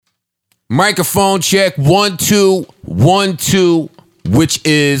Microphone check 1 2 1 2, which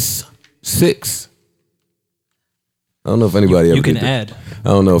is 6. I don't know if anybody ever. You can add. I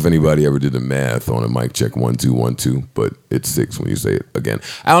don't know if anybody ever did the math on a mic check 1 2 1 2, but it's 6 when you say it again.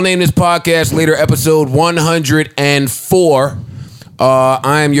 I'll name this podcast later, episode 104.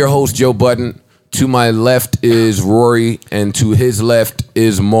 I am your host, Joe Budden. To my left is Rory, and to his left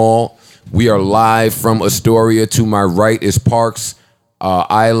is Maul. We are live from Astoria. To my right is Parks.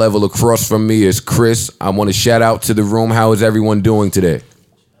 Eye level across from me is Chris. I want to shout out to the room. How is everyone doing today?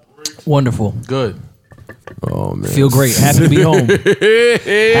 Wonderful. Good. Oh man, Feel great. Happy to be home.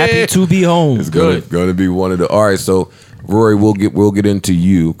 Happy to be home. It's going to be one of the. All right, so Rory, we'll get into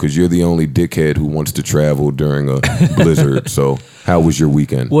you because you're the only dickhead who wants to travel during a blizzard. So how was your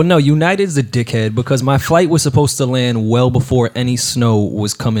weekend? Well, no, United's a dickhead because my flight was supposed to land well before any snow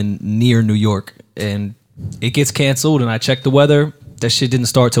was coming near New York, and it gets canceled. And I checked the weather. That shit didn't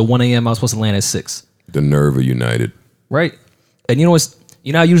start till 1 a.m. I was supposed to land at 6. The nerve of United. Right. And you know what's...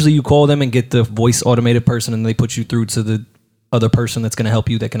 You know how usually you call them and get the voice automated person and they put you through to the other person that's going to help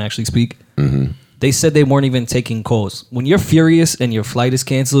you that can actually speak? Mm-hmm. They said they weren't even taking calls. When you're furious and your flight is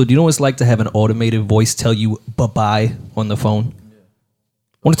canceled, do you know what it's like to have an automated voice tell you bye-bye on the phone?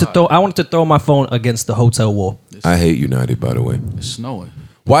 I wanted to throw my phone against the hotel wall. I hate United, by the way. It's snowing.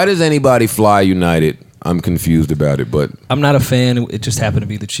 Why does anybody fly United? I'm confused about it, but... I'm not a fan. It just happened to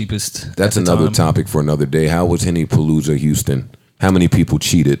be the cheapest. That's another topic for another day. How was Henny Palooza, Houston? How many people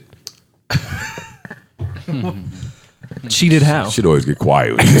cheated? Cheated how? Should always get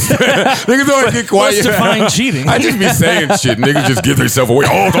quiet. Niggas always get quiet. Let's define cheating. I just be saying shit. Niggas just give themselves away.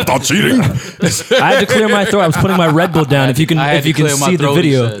 Oh, don't cheating. I had to clear my throat. I was putting my Red Bull down. If you can see the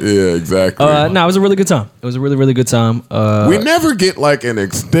video. Yeah, exactly. No, it was a really good time. It was a really, really good time. We never get like an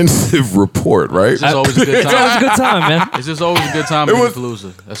extensive report, right? It's just always a good time. It's always a good time, man. It's just always a good time in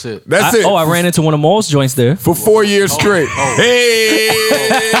Palooza. That's it. That's it. Oh, I ran into one of Maul's joints there. For 4 years straight. Hey!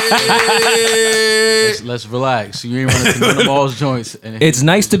 Let's relax. You ain't running to one of Maul's joints. It's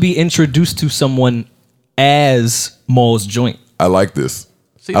nice to be introduced to someone as Maul's joint. I like this.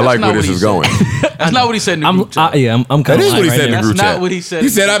 See, I like where this is going. That's not what he said in the group chat. I'm kind That of is what he right said in the now. group That's chat. not what he said. He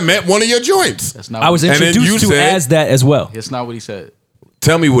said, I met one of your joints. That's not I was what he introduced to said- as that as well. That's not what he said.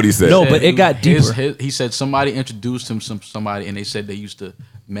 Tell me what he said. No, but it got deeper. He said somebody introduced him somebody and they said they used to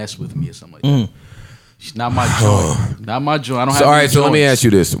mess with me or something like that. She's not my joint. Not my joint. I don't have All any right, so let me joints. ask you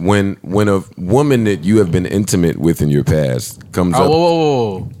this. When a woman that you have been intimate with in your past comes up...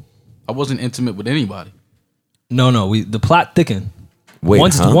 Whoa. I wasn't intimate with anybody. No, the plot thickened. Wait,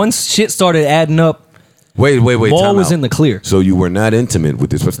 Once shit started adding up, Wait. Maul time was out. in the clear. So you were not intimate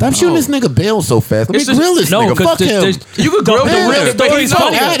with this person. Stop shooting this nigga bail so fast. Let me It's just- grill this No, nigga. Fuck him. You could grill the him. real story is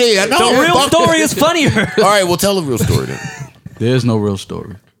funnier. Out of here. No, The real fuck story him. is funnier. All right, well, tell the real story then. There's no real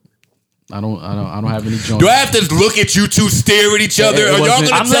story. I don't have any joints. Do I have to look at you two stare at each other? It Are y'all wasn't-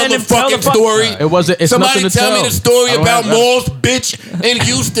 gonna I'm tell letting the him tell fucking the fuck- story? It wasn't. It's Somebody nothing to tell me the story I don't about have- Maul's bitch in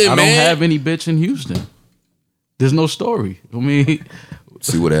Houston, I man. don't have any bitch in Houston. There's no story. I mean,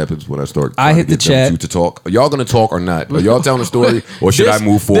 See what happens when I start. I trying hit to get the them chat. two to talk. Are y'all gonna talk or not? Are y'all telling a story or should I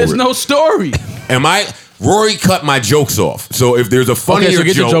move forward? There's no story. Am I? Rory cut my jokes off. So if there's a funnier Okay, so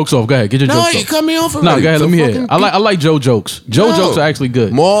get joke, your jokes off. Go ahead, get your no, jokes you off. cut me off No, already. go ahead. So Let me hear fucking it. I like Joe jokes. Joe jokes are actually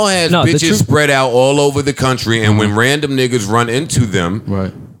good. Maul has No, the bitches truth- spread out all over the country, and when random niggas run into them,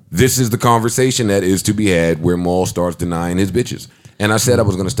 Right. this is the conversation that is to be had where Maul starts denying his bitches. And I said I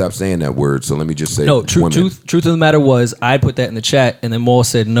was going to stop saying that word, so let me just say No, women. truth of the matter was, I put that in the chat, and then Maul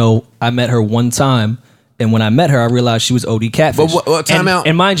said, no, I met her one time, and when I met her, I realized she was OD catfish. But what time and, out?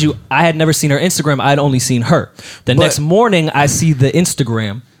 And mind you, I had never seen her Instagram. I had only seen her. The next morning, I see the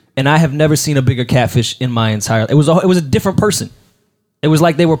Instagram, and I have never seen a bigger catfish in my entire... It was a different person. It was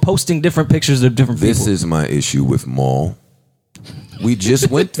like they were posting different pictures of different people. This is my issue with Maul. We just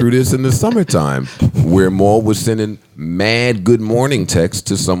went through this in the summertime where Maul was sending mad good morning texts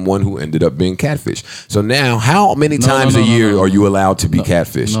to someone who ended up being catfish. So now, how many times a year are you allowed to be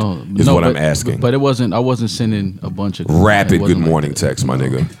catfished? Is what I'm asking. But it wasn't. I wasn't sending a bunch of Rapid it good wasn't like morning that. text, my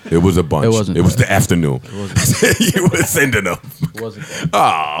nigga. It was a bunch. It wasn't It was that. the afternoon. You were sending them. It wasn't that.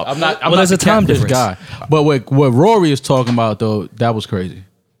 Oh, I'm not. I'm Well, not there's the a time catfish difference. guy. But what Rory is talking about though, that was crazy.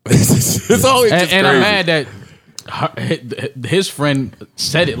 it's always just And I'm crazy. mad that his friend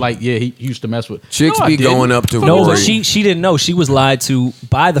said it like, yeah, he used to mess with Chicks No, I be didn't. going up to No, Rory. but she didn't know. She was lied to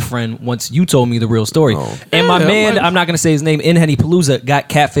by the friend once you told me the real story. And my Yeah, man, like- I'm not going to say his name, in Henny Palooza, got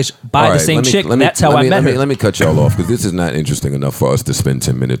catfished by All the right, same let me- chick. let me- That's how let I me- met her. Let me cut y'all off because this is not interesting enough for us to spend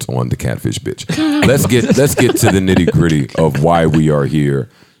 10 minutes on the catfish bitch. Let's get to the nitty gritty of why we are here.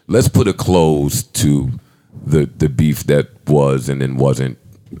 Let's put a close to the beef that was and then wasn't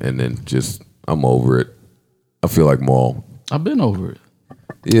and then just I'm over it. I feel like Maul. I've been over it.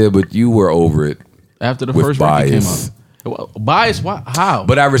 Yeah, but you were over it After the with first record came bias. out. Well, bias? Why? How?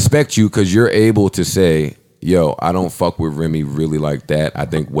 But I respect you because you're able to say, yo, I don't fuck with Remy really like that. I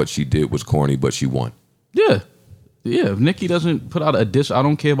think what she did was corny, but she won. Yeah. If Nicki doesn't put out a diss, I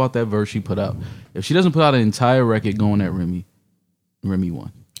don't care about that verse she put out. If she doesn't put out an entire record going at Remy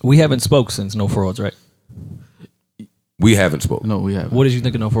won. We haven't spoke since No Frauds, right? We haven't spoken. No, we haven't. What did you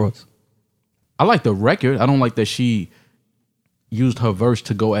think of No Frauds? I like the record. I don't like that she used her verse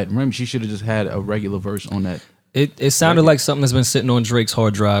to go at Remy. She should have just had a regular verse on that. It sounded like something that's been sitting on Drake's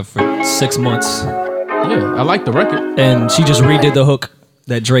hard drive for 6 months, Yeah, I like the record. and she just redid the hook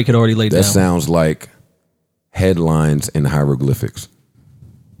that Drake had already laid That down. sounds like headlines in hieroglyphics.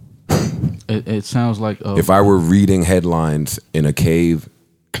 It sounds like If I were reading headlines in a cave,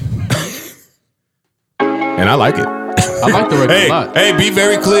 and I like it. I like the record a lot. Hey, be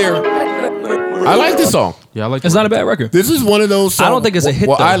very clear. I like this song. Yeah, I like. It's not a bad record. This is one of those songs. I don't think it's a hit,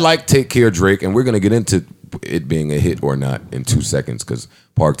 Well, though. I like Take Care Drake, and we're going to get into it being a hit or not in 2 seconds because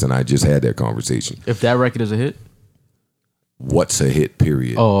Parks and I just had that conversation. If that record is a hit, What's a hit,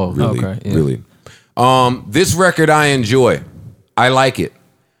 period. Oh, really, okay, yeah. really. This record I enjoy. I like it.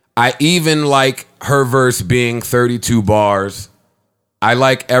 I even like her verse being 32 bars. I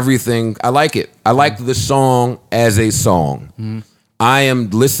like everything. I like it. I like the song as a song. I am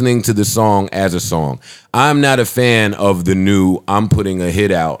listening to the song as a song. I'm not a fan of the new I'm putting a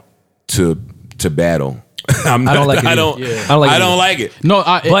hit out to battle. I don't like it I either. don't. Yeah. I don't like it I don't either. like it. no.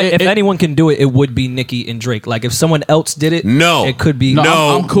 But if anyone can do it, it would be Nicki and Drake. Like if someone else did it, No. it could be No,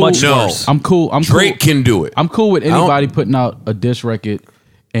 No, I'm cool. much no. worse. I'm cool. Drake can do it. I'm cool with don't- anybody putting out a diss record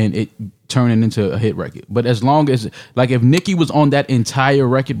and it turning into a hit record. But as long as, like, if Nicki was on that entire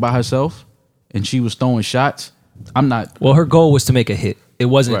record by herself and she was throwing shots, I'm not. Well, her goal was to make a hit. It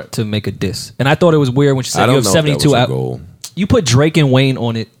wasn't Right. to make a diss. And I thought it was weird when she I said don't you have know if that 72 was her out. goal. You put Drake and Wayne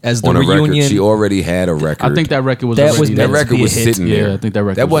on it as the On a reunion. record, she already had a record. I think that record was That already was that meant to record be a was hit. sitting Yeah, there. I think that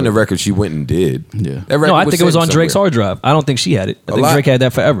record That was wasn't a a- record she went and did. Yeah. That record No, I think it was sitting on Drake's somewhere. hard drive. I don't think she had it. I think lot- Drake had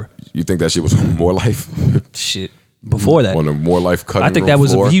that forever. You think that shit was on More Life? Shit. Before that. On a More Life cutting I think room that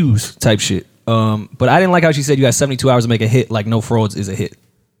was floor? a views type shit. But I didn't like how she said you got 72 hours to make a hit. Like No Frauds is a hit.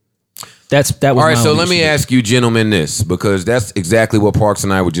 That was All right, my so only let me issue. ask you, gentlemen, this because that's exactly what Parks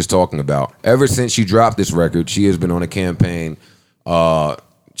and I were just talking about. Ever since she dropped this record, she has been on a campaign.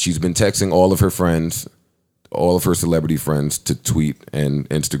 She's been texting all of her friends, all of her celebrity friends, to tweet and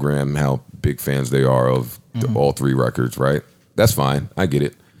Instagram how big fans they are of all 3 records. Right? That's fine. I get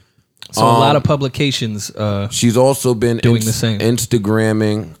it. So a lot of publications. She's also been Doing the same.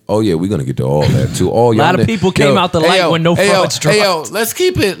 Instagramming. Oh yeah, we're gonna get to all that too. Oh, A lot of people came out the light when No Frauds dropped. Hey yo, let's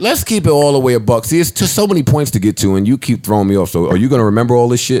keep it all the way a buck. See, it's just so many points to get to, and you keep throwing me off. So, are you gonna remember all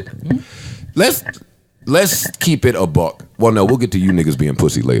this shit? Let's keep it a buck. Well, no, we'll get to you niggas being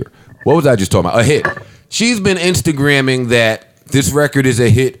pussy later. What was I just talking about? A hit. She's been Instagramming that this record is a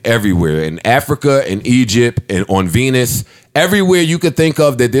hit everywhere in Africa, in Egypt, and on Venus. Everywhere you could think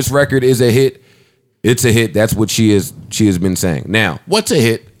of that this record is a hit, it's a hit. That's what she has been saying. Now, what's a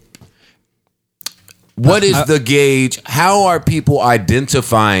hit? What is the gauge? How are people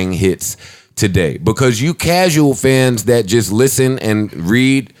identifying hits today? Because you casual fans that just listen and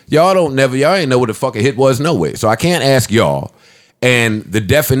read, y'all ain't know what the fuck a hit was no way. So I can't ask y'all. And the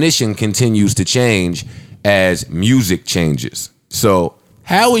definition continues to change as music changes. So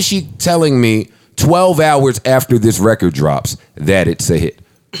how is she telling me 12 hours after this record drops that it's a hit?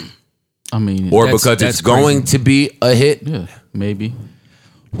 I mean, Or That's- because that's it's going to be a hit? yeah, maybe.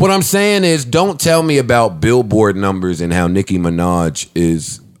 What I'm saying is, don't tell me about Billboard numbers and how Nicki Minaj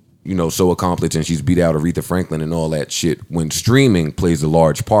is, so accomplished and she's beat out Aretha Franklin and all that shit when streaming plays a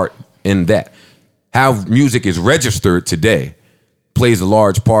large part in that. How music is registered today plays a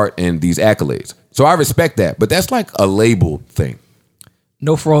large part in these accolades. So I respect that, but that's like a label thing.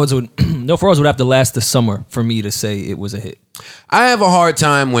 No Frauds would have to last the summer for me to say it was a hit. I have a hard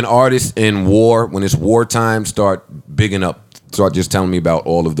time when artists in war, when it's wartime, start just telling me about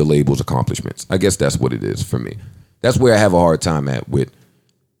all of the label's accomplishments. I guess that's what it is for me. That's where I have a hard time at with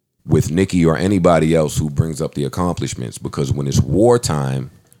Nicki or anybody else who brings up the accomplishments, because when it's wartime,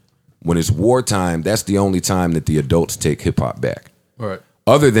 that's the only time that the adults take hip hop back. Right.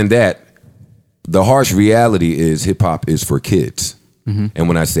 Other than that, the harsh reality is hip hop is for kids. And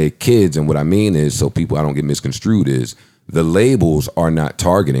when I say kids, and what I mean is, so people I don't get misconstrued, is the labels are not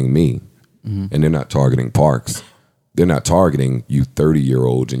targeting me, and they're not targeting Parks. They're not targeting you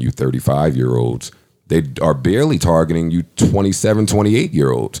 30-year-olds and you 35-year-olds. They are barely targeting you 27,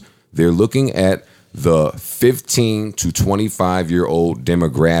 28-year-olds. They're looking at the 15 to 25-year-old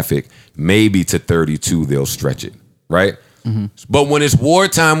demographic, maybe to 32, they'll stretch it, right? Mm-hmm. But when it's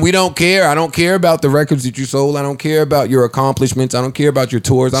wartime, we don't care. I don't care about the records that you sold. I don't care about your accomplishments. I don't care about your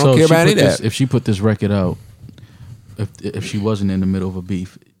tours. I don't care about any of that. If she put this record out, if she wasn't in the middle of a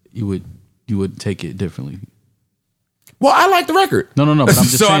beef, you would take it differently. Well, I like the record. No. But I'm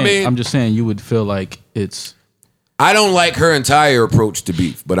just saying. I'm just saying you would feel like it's. I don't like her entire approach to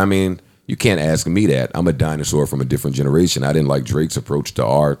beef, but I mean, you can't ask me that. I'm a dinosaur from a different generation. I didn't like Drake's approach to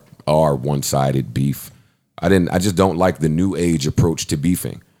our one-sided beef. I just don't like the new age approach to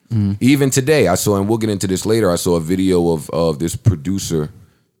beefing. Mm. Even today, I saw, and we'll get into this later, I saw a video of this producer.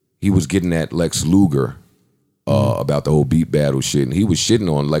 He was getting at Lex Luger about the whole beat battle shit, and he was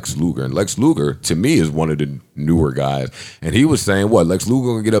shitting on Lex Luger. And Lex Luger, to me, is one of the newer guys. And he was saying, what, Lex Luger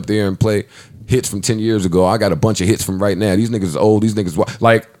gonna get up there and play hits from 10 years ago? I got a bunch of hits from right now. These niggas is old. These niggas,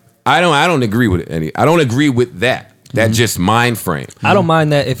 like, I don't agree with it. I don't agree with that. That's just mind frame. I don't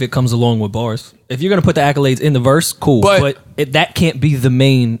mind that if it comes along with bars. If you're going to put the accolades in the verse, cool. But that can't be the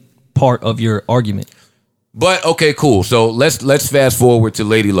main part of your argument. But, okay, cool. So let's fast forward to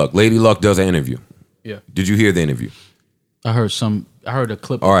Lady Luck. Lady Luck does an interview. Yeah. Did you hear the interview? I heard a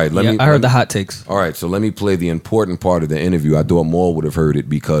clip. All right. I heard the hot takes. All right. So let me play the important part of the interview. I thought Maul would have heard it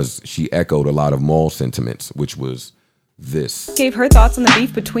because she echoed a lot of Maul sentiments, which was this. Gave her thoughts on the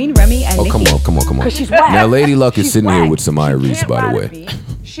beef between Remy and Nicki. Come on. Because she's whack. Now, Lady Luck is sitting here with She Samaya Reese, can't by the ride a way.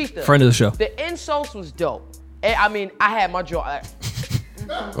 beat. Friend of the show. The insults was dope. I mean, I had my jaw.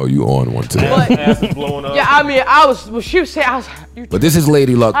 Oh, you on one today. Ass is blowing up. Yeah, I mean, when she was saying, I was like, But this is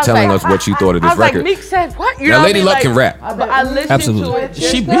Lady Luck telling us what she thought of this record. Like, Meek said, what? You Now, know Lady what I Luck mean? can rap. But I listened Absolutely. to it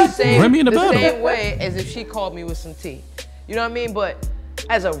just She the beat same, Remy in the battle. same way as if she called me with some tea. You know what I mean? But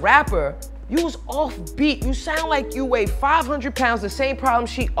as a rapper, you was off beat. You sound like you weigh 500 pounds, the same problem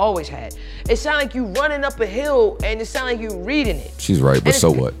she always had. It sounded like you running up a hill and it sounded like you reading it. She's right, but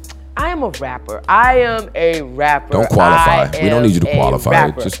so what? I am a rapper. I am a rapper. Don't qualify. We don't need you to I am qualify. a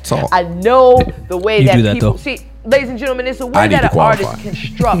rapper. Just talk. I know the way You that do that, people though. see, ladies and gentlemen, it's the I way need that to an qualify. artist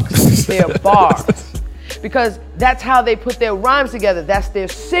constructs their bars. Because that's how they put their rhymes together. That's their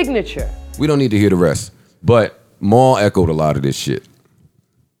signature. We don't need to hear the rest. But Maul echoed a lot of this shit.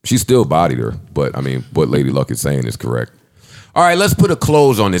 She still bodied her, but I mean, what Lady Luck is saying is correct. All right, let's put a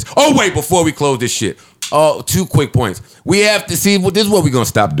close on this. Oh, wait, before we close this shit. Oh, 2 quick points. We have to see, this is what we're going to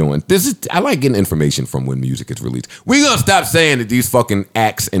stop doing. I like getting information from when music is released. We're going to stop saying that these fucking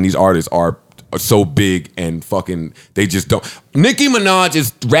acts and these artists are so big and fucking, they just don't. Nicki Minaj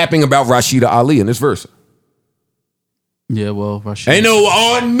is rapping about Rashida Ali in this verse. Yeah, well, Rashida. Ain't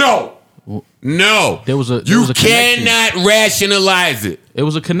no. No. There was a you connection. cannot rationalize it. It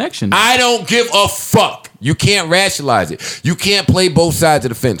was a connection. I don't give a fuck. You can't rationalize it. You can't play both sides of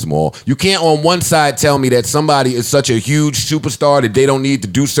the fence, Maul. You can't on one side tell me that somebody is such a huge superstar that they don't need to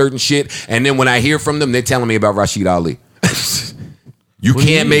do certain shit, and then when I hear from them, they're telling me about Rashid Ali. You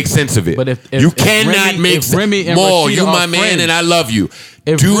can't make sense of it. But if you cannot Remy, make if Remy sense. and Maul, Rashida you my are man, friends, and I love you.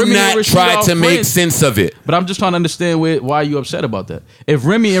 if Do Remy and not Rashida try are to make friends- sense of it. But I'm just trying to understand why you upset about that. If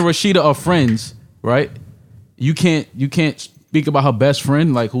Remy and Rashida are friends, right? You can't speak about her best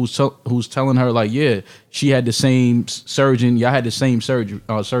friend, like who's telling her like, yeah, she had the same surgeon. Y'all had the same surgeon.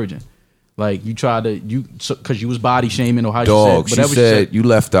 Like you tried to because you was body shaming or how Dog, you said. she said you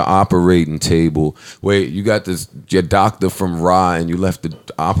left the operating table. Wait, you got your doctor from Ra and you left the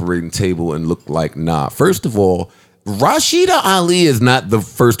operating table and looked like nah. First of all, Rashida Ali is not the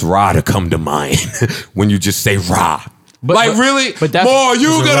first Ra to come to mind when you just say Ra. Really? But that's, More, you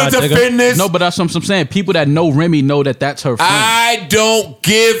Is it gonna Ra, defend this? No, but that's what I'm saying. People that know Remy know that that's her friend. I don't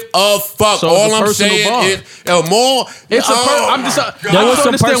give a fuck. So All it's a I'm personal saying bar. is, more. It's I'm just. There was some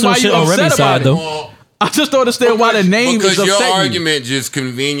understand personal why shit you on upset Remy's about side, it. though. I just don't understand why the name because is your upsetting you. argument just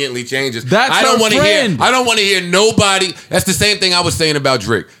conveniently changes. That's I don't her want to hear. friend. I don't want to hear nobody. That's the same thing I was saying about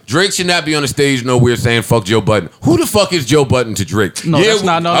Drake. Drake should not be on the stage nowhere saying "fuck Joe Budden." Who the fuck is Joe Budden to Drake? No, that's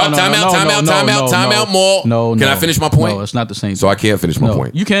not. No, Time out, Maul. No, Can I finish my point? No, it's not the same. So I can't finish my No,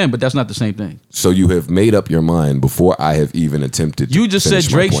 point. You can, but that's not the same thing. So you have made up your mind before I have even attempted. You to just said finish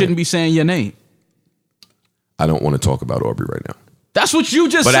my Drake point. shouldn't be saying your name. I don't want to talk about Aubrey right now. That's what you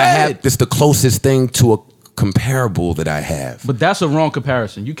just But said. I have. It's the closest thing to a comparable that I have. But that's a wrong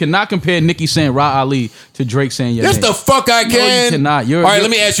comparison. You cannot compare Nicki saying Ra Ali to Drake saying your Yes, name. the fuck I can. No, you cannot. All right, let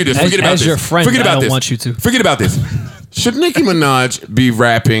me ask you this. As- Forget about as this. your friend, Forget I about don't this. want you to. Forget about this. Should Nicki Minaj be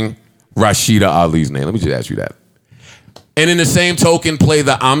rapping Rashida Ali's name? Let me just ask you that. and in the same token play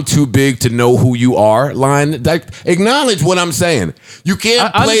the "I'm too big to know who you are" line. Like, acknowledge what I'm saying. You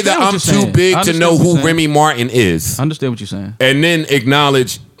can't I play the understand what "I'm you're too saying. big I to understand know what you're who saying. Remy Martin is," I understand what you're saying. and then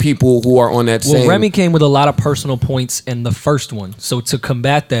acknowledge people who are on that Well, same. Remy came with a lot of personal points in the first one. So to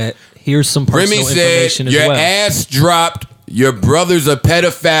combat that, here's some personal Remy said information as your well. ass dropped, your brother's a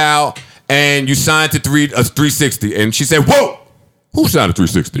pedophile, and you signed to 360. And she said, "Whoa, who signed to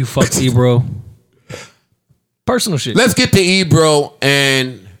 360?" You fucked Ebro. Personal shit. Let's get to Ebro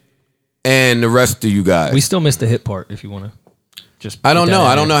and the rest of you guys. We still missed the hit part if you want to. Just I don't put that know. in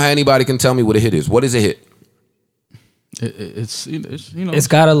I don't there. know how anybody can tell me what a hit is. What is a hit? It's you know It's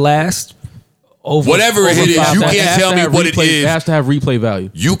got to last over Whatever a hit is, 5 you seconds. can't tell me what it is. It has to have replay value.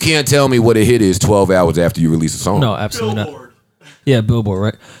 You can't tell me what a hit is 12 hours after you release a song. No, absolutely not. Yeah, Billboard,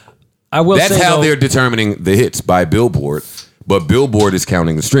 right? I will That's say how though, they're determining the hits, by Billboard. But Billboard is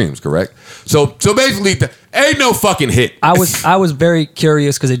counting the streams, correct? So basically, ain't no fucking hit. I was very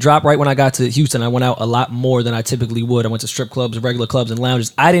curious because it dropped right when I got to Houston. I went out a lot more than I typically would. I went to strip clubs, regular clubs, and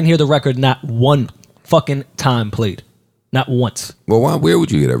lounges. I didn't hear the record not one fucking time played, not once. Well, where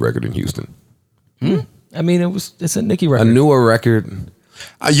would you hear that record in Houston? I mean, it's a Nicki A record. newer record.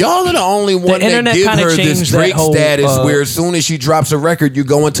 Y'all are the only one that internet give kinda her this changed that Drake whole, status where as soon as she drops a record, you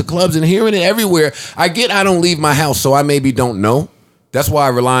go into clubs and hearing it everywhere. I don't leave my house, so I maybe don't know. That's why I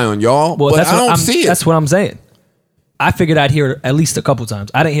rely on y'all, Well, but that's I what don't see it. That's what I'm saying. I figured I'd hear it at least a couple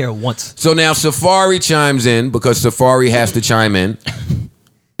times. I didn't hear it once. So now Safari chimes in because Safari has to chime in.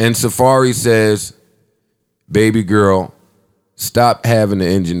 And Safari says, "Baby girl, stop having the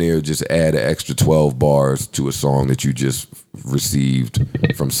engineer just add an extra 12 bars to a song that you just received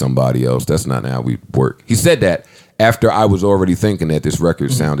from somebody else. That's not how we work." He said that after I was already thinking that this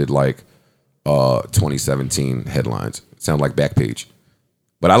record sounded like 2017 headlines. It sounded like Backpage.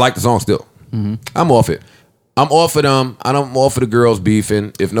 But I like the song still. I'm off it. I'm off of them. I'm off of the girls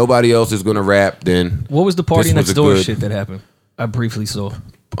beefing. If nobody else is gonna rap, then What was the party this was next a door good- shit that happened? I briefly saw.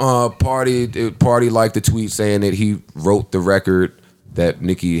 Party liked the tweet saying that he wrote the record that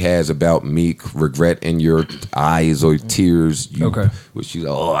Nicki has about Meek, regret in your eyes or tears. Okay. Where she's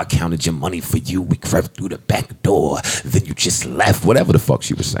like, "Oh, I counted your money for you. We crept through the back door. Then you just left." Whatever the fuck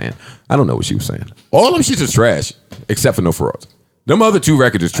she was saying. I don't know what she was saying. All of them shit is trash, except for No Frauds. Them other two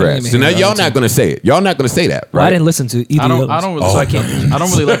records is trash. even So now hear the y'all other not two. gonna say it. Y'all not gonna say that, Well, right? I didn't listen to either I of don't. those. I don't really Oh. like. I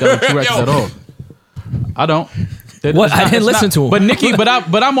don't really like the other two records at all. I don't. What? I didn't listen to 'em. But Nicki, but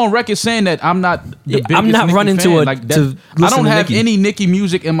I'm on record saying that I'm not the Yeah, biggest I'm not Nicki running fan. to a- like that. to I listen don't to have Nicki. any Nicki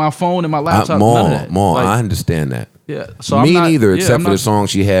music in my phone and my laptop. none of that. More. Like, I understand that. yeah. So I'm Me not, neither, yeah, except I'm for the not- song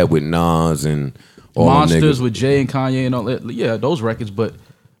she had with Nas and all them Monsters niggas. with Jay and Kanye and all that. Yeah, those records. But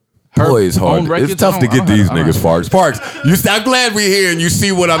her Boy, it's hard. own records, It's tough I to don't- get I don't these have- I don't niggas, have- Parks. Parks, I'm glad we're here and you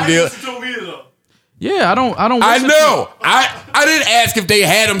see what I'm doing. Yeah, I don't. I listen to- know. I didn't ask if they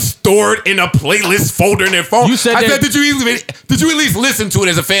had them stored in a playlist folder in their phone. You said I that- said, did you at least listen to it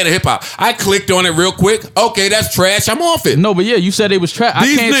as a fan of hip hop? I clicked on it real quick. Okay, that's trash. I'm off it. No, but yeah, you said it was trash. I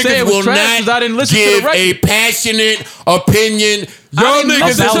These can't say niggas it was will trash not because I didn't listen to give the record. a passionate opinion. Y'all I didn't niggas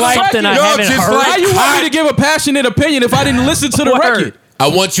listen is to the like, record. I y'all haven't just heard. like Why you want hot. me to give a passionate opinion if I didn't listen to the Word. record? I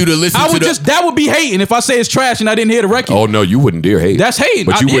want you to listen I to would the. that would be hating if I say it's trash and I didn't hear the record. Oh no, you wouldn't dare hate. That's hating.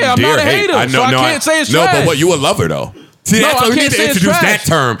 But you Yeah, wouldn't I'm dare not a hate. hater, I know, so I no, can't say it's No, but trash. what you a lover though. See, No, that's I why we can't need to say it's introduce trash. that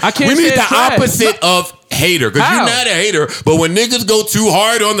term. I can't we say need the it's trash. opposite of hater because you're How? not a hater. But when niggas go too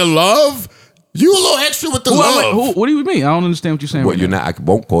hard on the love, you a little extra with the love. What do you mean? I don't understand what you're saying. Well, right you're now. not. I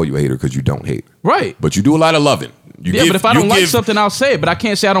won't call you a hater because you don't hate. Right. But you do a lot of loving. You Yeah, give- but if I you don't like give- something, I'll say it. But I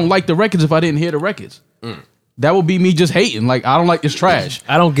can't say I don't like the records if I didn't hear the records. That would be me just hating. Like I don't like this trash.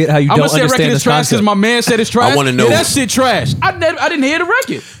 I don't get how you I'm don't gonna say a record understand is this trash because concept. my man said it's trash. I wanna know- Yeah, that shit trash. I didn't hear the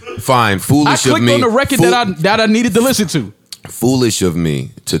record. Fine, I foolish of clicked me. on the record that I needed to listen to. Foolish of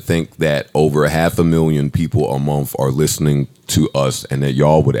me to think that over 500,000 people a month are listening to us and that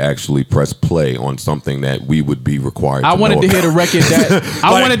y'all would actually press play on something that we would be required I to wanted know to hear the about. record that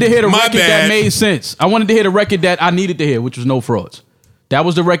I Like, wanted to hear the my record that bad. made sense. I wanted to hear the record that I needed to hear, which was No Frauds. That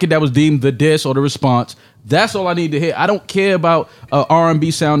was the record that was deemed the diss or the response. That's all I need to hear. I don't care about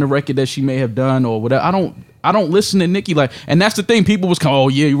R&B sound, the record that she may have done or whatever. I don't listen to Nicki like, and that's the thing. People was coming, oh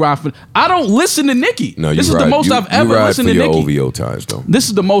yeah, you ride for. I don't listen to Nicki. No, you this is ride, the most you, I've ever you ride listened for to your Nicki. OVO ties though. This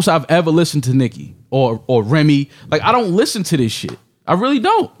is the most I've ever listened to Nicki or Remy. Like I don't listen to this shit. I really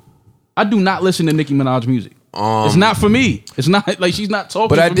don't. I do not listen to Nicki Minaj music. It's not for me. It's not like she's not talking.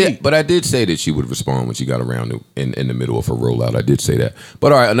 But I for did. me. But I did say that she would respond when she got around to, in the middle of her rollout. I did say that.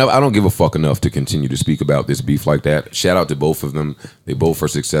 But all right, enough, I don't give a fuck enough to continue to speak about this beef like that. Shout out to both of them. They both are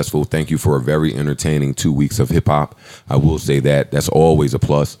successful. Thank you for a very entertaining 2 weeks of hip hop. I will say that. That's always a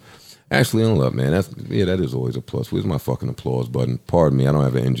plus. Ashley and Love, man. That is always a plus. Where's my fucking applause button? Pardon me, I don't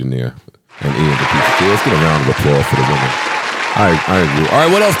have an engineer. And Ian's a piece of shit. Let's get a round of applause for the women. I agree. All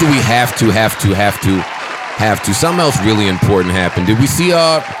right, what else do we have to? Something else really important happened. Did we see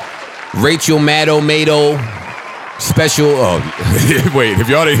Rachel Maddow special? Oh, wait, if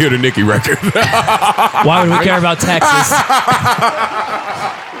y'all didn't hear the Nicki record. Why would we care about taxes?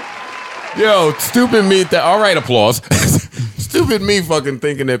 Yo, stupid me. All right, applause. Stupid me fucking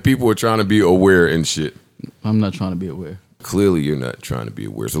thinking that people are trying to be aware and shit. I'm not trying to be aware. Clearly, you're not trying to be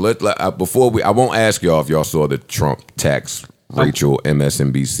aware. So I won't ask y'all if y'all saw the Trump tax Rachel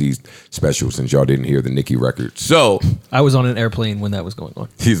MSNBC special since y'all didn't hear the Nicki record. So I was on an airplane when that was going on.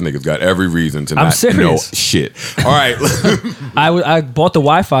 These niggas got every reason to I'm not serious. know shit. All right. I bought the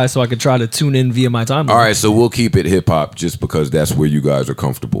Wi-Fi so I could try to tune in via my timeline. All right, so we'll keep it hip hop just because that's where you guys are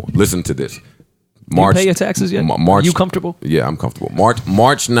comfortable. Listen to this. You pay your taxes yet? Are you comfortable? Yeah, I'm comfortable. March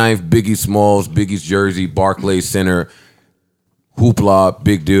 9th, Biggie Smalls, Biggie's jersey, Barclays Center. Hoopla,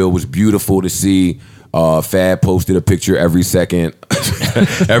 big deal. Was beautiful to see. Fab posted a picture every second.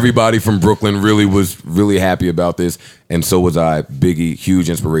 Everybody from Brooklyn was really happy about this, and so was I. Biggie, huge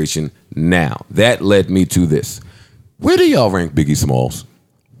inspiration. Now, that led me to this. Where do y'all rank Biggie Smalls?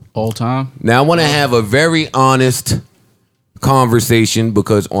 All time? Now, I want to have a very honest conversation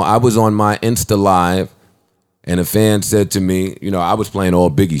because I was on my Insta Live, and a fan said to me, I was playing all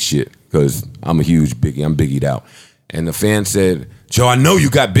Biggie shit because I'm a huge Biggie. I'm Biggie'd out. And the fan said, Joe, I know you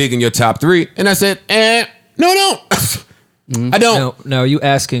got Big in your top 3. And I said, no. I don't. Now, are you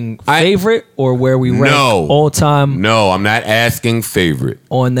asking favorite or where we rank all time? No, I'm not asking favorite.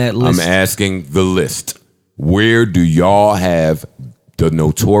 On that list? I'm asking the list. Where do y'all have the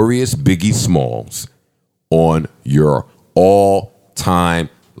notorious Biggie Smalls on your all-time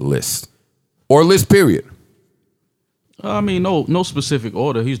list? Or list, period? I mean, no specific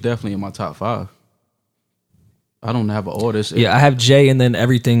order. He's definitely in my top 5. I don't have an order. I have Jay, and then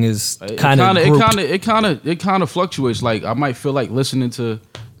everything is kind of it kind of fluctuates. Like I might feel like listening to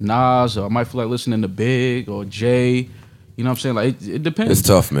Nas, or I might feel like listening to Big or Jay. You know what I'm saying? Like it depends. It's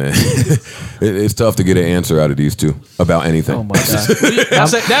tough, man. It's tough to get an answer out of these two about anything. Oh my god, that's the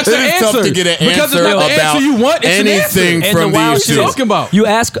answer. Tough to get an because answer it's not the about answer you want. It's anything an from these two. Talking about. You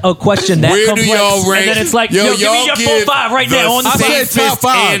ask a question that Where complex, do y'all rank? and then it's like, give me your full 5 right now on the I same. said top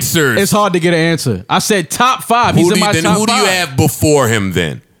 5. Answers. It's hard to get an answer. I said top 5. He's in my top 5. Who do you have before him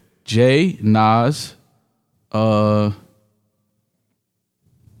then? Jay, Nas, Pac.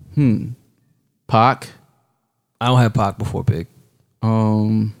 I don't have Pac before Big.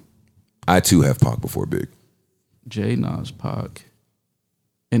 I too have Pac before Big. Jay, Nas, Pac,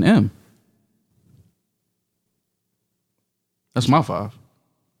 and M. That's my 5.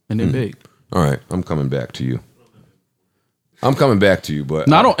 And they're Big. All right, I'm coming back to you. But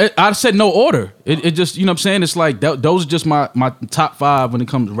No, I said no order. It just, you know what I'm saying? It's like those are just my top 5 when it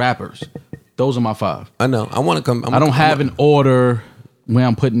comes to rappers. Those are my 5. I know. I want to come. I don't have an order where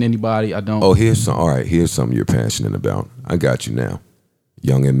I'm putting anybody. I don't. Oh, here's something you're passionate about. I got you now.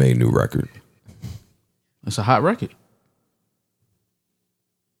 Young M.A. new record. It's a hot record.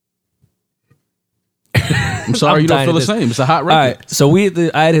 I'm sorry you don't feel the same. It's a hot record. All right, so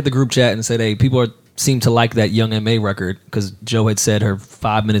I had hit the group chat and said, hey, people seem to like that Young M.A. record because Joe had said her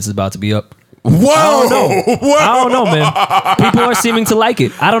 5 minutes is about to be up. Whoa! I don't know, man. People are seeming to like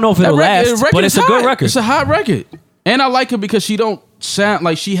it. I don't know if it'll last, but it's a good record. It's a hot record. And I like her because she don't sound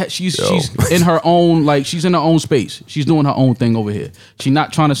like she's in her own, like she's in her own space. She's doing her own thing over here. She's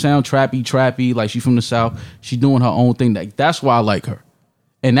not trying to sound trappy like she's from the South. She's doing her own thing. That's why I like her.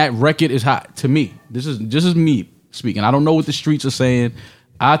 And that record is hot to me. This is me speaking. I don't know what the streets are saying.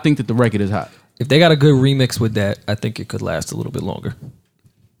 I think that the record is hot. If they got a good remix with that, I think it could last a little bit longer.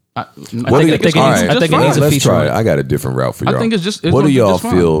 I think it needs a let's feature. try it. I got a different route for y'all. I think it's just. What do y'all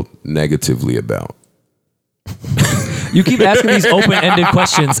feel negatively about? You keep asking these open-ended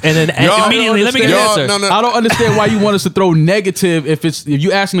questions, and then immediately let me get an answer. No. I don't understand why you want us to throw negative if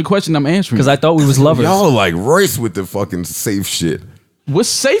you asking the question, I'm answering. Because I thought we was lovers. Y'all are like Royce with the fucking safe shit. What's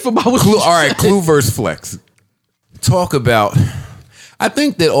safe about what Clue? you All right, said? Clue versus Flex. Talk about. I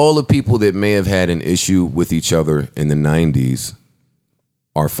think that all the people that may have had an issue with each other in the 90s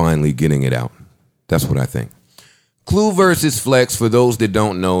are finally getting it out. That's what I think. Clue versus Flex, for those that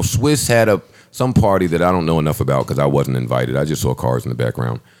don't know, Swiss had some party that I don't know enough about because I wasn't invited. I just saw cars in the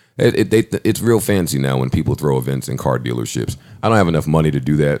background. It's real fancy now when people throw events in car dealerships. I don't have enough money to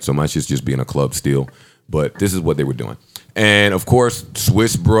do that, so my shit's just being a club still. But this is what they were doing. And of course,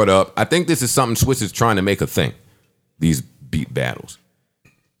 Swiss brought up, I think this is something Swiss is trying to make a thing, these beat battles.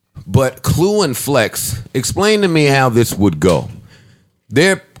 But Clue and Flex, explain to me how this would go.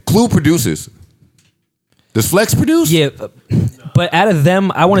 Clue produces. Does Flex produce? Yeah, but out of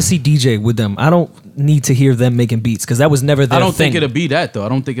them, I want to see DJ with them. I don't need to hear them making beats because that was never their I don't thing. think it'll be that though. I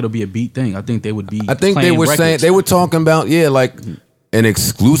don't think it'll be a beat thing. I think they would be. I think they playing were records. saying they were talking about like an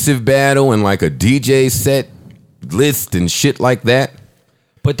exclusive battle and like a DJ set list and shit like that.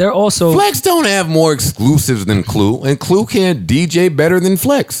 But they're also Flex don't have more exclusives than Clue, and Clue can't DJ better than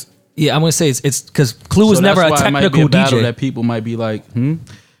Flex. Yeah, I'm gonna say it's because Clue was So never a that's why it might be technical a battle DJ. that people might be like,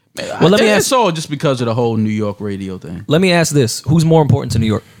 Well, let me ask. It's all just because of the whole New York radio thing. Let me ask this: who's more important to New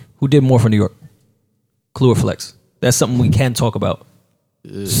York? Who did more for New York? Clue or Flex? That's something we can talk about.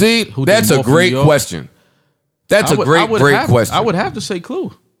 See, Who did that's a more for New great York? question. That's a great question. I would have to say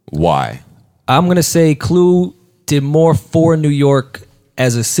Clue. Why? I'm gonna say Clue did more for New York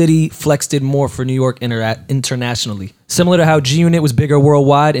as a city. Flex did more for New York internationally. Similar to how G Unit was bigger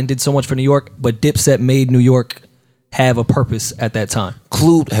worldwide and did so much for New York, but Dipset made New York have a purpose at that time.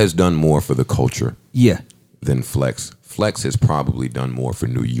 Clue has done more for the culture Yeah. than Flex. Flex has probably done more for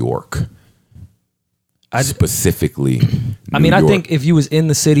New York. Specifically, I mean, I think if you was in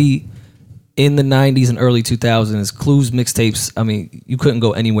the city in the 90s and early 2000s, Clue's mixtapes, I mean, you couldn't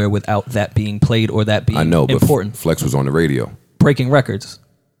go anywhere without that being played or that being I know, but important. Flex was on the radio. Breaking records,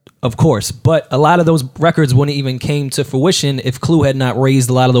 of course. But a lot of those records wouldn't even came to fruition if Clue had not raised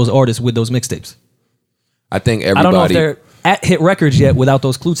a lot of those artists with those mixtapes. I think I don't know if everybody. they're at hit records yet without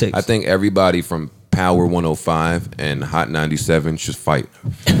those Clue tapes. I think everybody from Power 105 and Hot 97 should fight.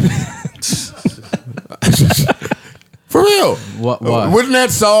 For real. Why? Wouldn't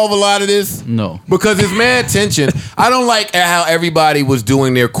that solve a lot of this? No. Because it's mad tension. I don't like how everybody was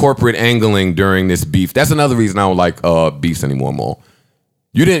doing their corporate angling during this beef. That's another reason I don't like beefs anymore, Mo.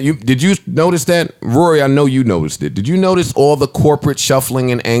 Did you notice that? Rory, I know you noticed it. Did you notice all the corporate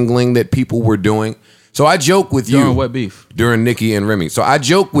shuffling and angling that people were doing? So I joke with you. During what beef? During Nicki and Remy. So I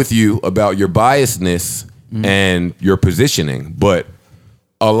joke with you about your biasness and your positioning, but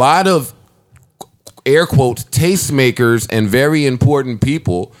a lot of air quotes tastemakers and very important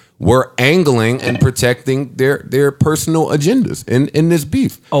people were angling and protecting their personal agendas in this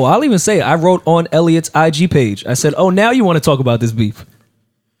beef. Oh, I'll even say it. I wrote on Elliot's IG page. I said, "Oh, now you want to talk about this beef?"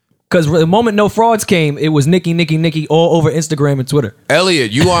 Because the moment No Frauds came, it was Nicki all over Instagram and Twitter.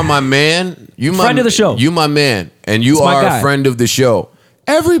 Elliot, you are my man. You my Friend of the show. You my man, and you It's my are guy. a friend of the show.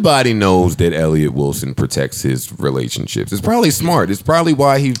 Everybody knows that Elliot Wilson protects his relationships. It's probably smart. It's probably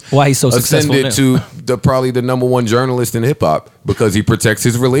why he's so successful ascended to probably the number one journalist in hip hop, because he protects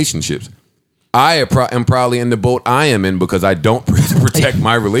his relationships. I am probably in the boat I am in because I don't protect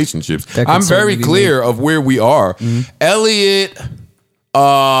my relationships. That can I'm very certainly be clear of where we are. Elliot,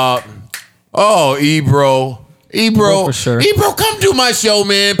 Ebro, for sure. Ebro, come do my show,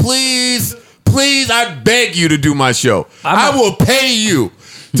 man, please. Please, I beg you to do my show. I will pay you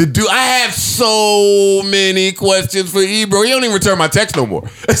to do. I have so many questions for Ebro. He don't even return my text no more.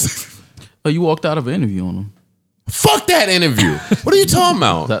 Oh, you walked out of an interview on him. Fuck that interview. What are you talking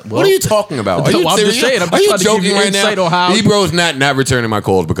about? What are you talking about? Are you I'm just saying, I'm Are just you trying to give joking you right insight now? on how- Ebro's not returning my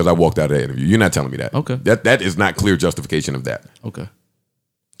calls because I walked out of that interview. You're not telling me that. Okay. That is not clear justification of that. Okay.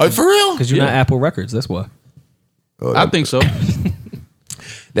 For real? Because you're not Apple Records, that's why. I think so.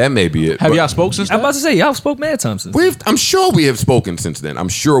 That may be it. Have but y'all spoke since I'm then? about to say, y'all spoke mad times since. I'm sure we have spoken since then. I'm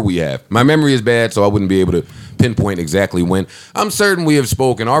sure we have. My memory is bad, so I wouldn't be able to pinpoint exactly when. I'm certain we have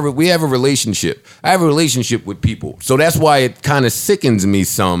spoken. We have a relationship. I have a relationship with people. So that's why it kind of sickens me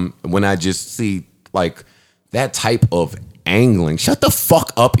some when I just see like that type of angling. Shut the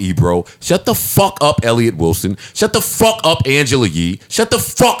fuck up, Ebro. Shut the fuck up, Elliot Wilson. Shut the fuck up, Angela Yee. Shut the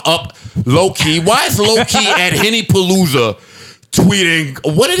fuck up, Low Key. Why is Low Key at Henny Palooza tweeting?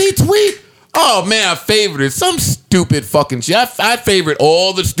 What did he tweet? Oh man, I favorited some stupid fucking shit. I favorite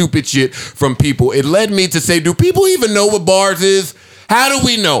all the stupid shit from people. It led me to say, do people even know what bars is? How do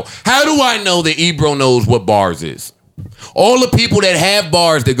we know? How do I know that Ebro knows what bars is? All the people that have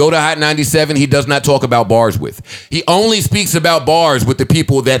bars that go to Hot 97, he does not talk about bars with. He only speaks about bars with the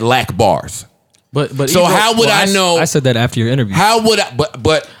people that lack bars. But So Ebro- how would I know? I said that after your interview. How would I?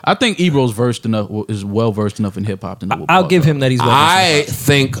 But I think Ebro's is well versed enough in hip hop to know what I'll bars give are. him that he's well. I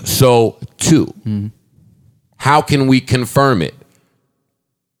think so too. How can we confirm it?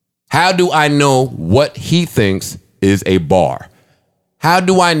 How do I know what he thinks is a bar? How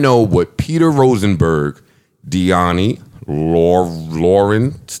do I know what Peter Rosenberg, Deani, Laura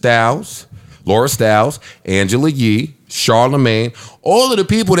Styles, Angela Yee, Charlemagne, all of the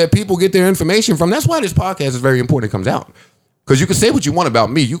people that people get their information from. That's why this podcast is very important. It comes out. Because you can say what you want about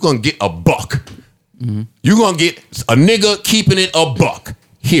me. You're going to get a buck. You're going to get a nigga keeping it a buck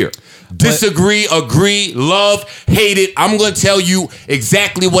here. Disagree, agree, love, hate it. I'm going to tell you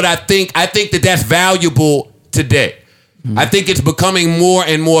exactly what I think. I think that that's valuable today. I think it's becoming more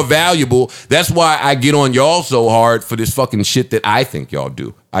and more valuable. That's why I get on y'all so hard for this fucking shit that I think y'all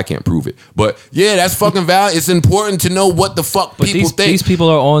do. I can't prove it. But yeah, that's fucking valid. It's important to know what the fuck people think. These people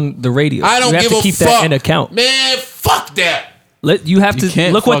are on the radio. I don't you have give to a keep fuck. that in account. Man, fuck that. You have to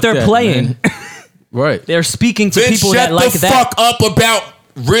can't look what fuck they're that, playing. Right. They're speaking to Then people shut that like the that. fuck up about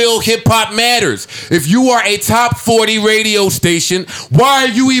real hip hop matters. If you are a top 40 radio station, why are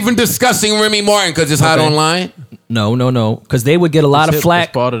you even discussing Remy Martin? Because it's hot online? No. Because they would get a lot It's of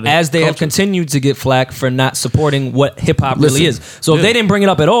flack part of the as they have culture. continued to get flack for not supporting what hip hop really Listen, is. So if they didn't bring it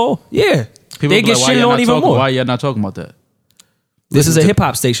up at all, People they be get like, why shitted y'all on not even talking- more. Why y'all not talking about that? This is a hip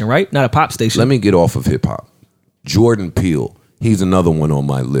hop station, right? Not a pop station. Let me get off of hip hop. Jordan Peele, he's another one on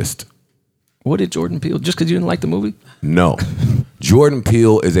my list. What did Jordan Peele? Just because you didn't like the movie? No. Jordan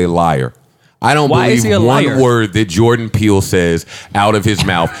Peele is a liar. I don't Why is he a believe one liar? word that Jordan Peele says out of his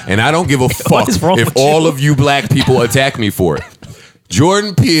mouth. And I don't give a fuck is wrong if with all you? of you black people attack me for it.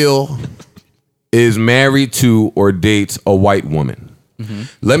 Jordan Peele is married to or dates a white woman.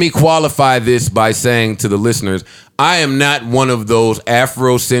 Let me qualify this by saying to the listeners, I am not one of those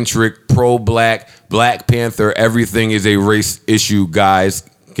Afrocentric, pro-black, Black Panther, everything is a race issue guys.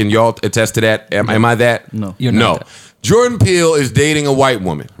 Can y'all attest to that? Am I that? No. You're not that. Jordan Peele is dating a white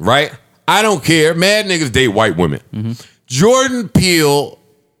woman, right? I don't care. Mad niggas date white women. Jordan Peele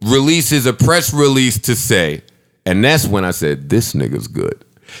releases a press release to say, and that's when I said, this nigga's good.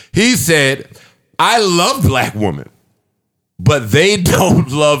 He said, I love black women, but they don't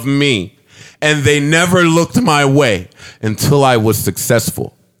love me. And they never looked my way until I was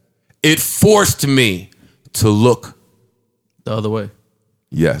successful. It forced me to look. The other way.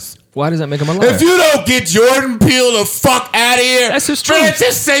 Yes. Why does that make him a liar? If you don't get Jordan Peele the fuck out of here, That's his man, truth.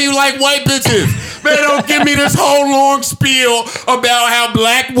 just say you like white bitches. Man, don't give me this whole long spiel about how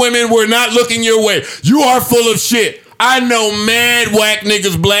black women were not looking your way. You are full of shit. I know mad whack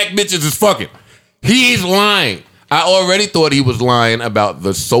niggas black bitches is fucking. He's lying. I already thought he was lying about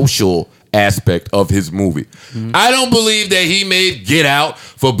the social aspect of his movie. I don't believe that he made Get Out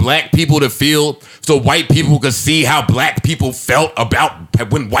for black people to feel, so white people could see how black people felt about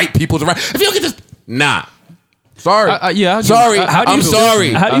when white people's around. If you don't get this, nah. Sorry. Sorry. I'm sorry.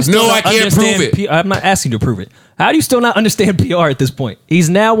 How do you still No, not I can't understand prove it. I'm not asking you to prove it. How do you still not understand PR at this point? He's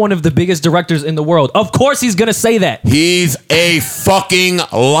now one of the biggest directors in the world. Of course he's going to say that. He's a fucking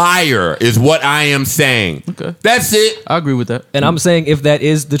liar, is what I am saying. Okay. That's it. I agree with that. And I'm saying if that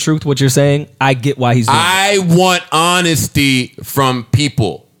is the truth, what you're saying, I get why he's doing it. I want honesty from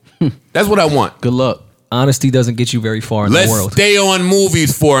people. That's what I want. Good luck. Honesty doesn't get you very far in Let's the world. stay on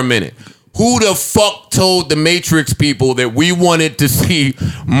movies for a minute. Who the fuck told the Matrix people that we wanted to see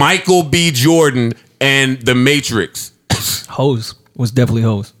Michael B. Jordan and the Matrix? Hose was definitely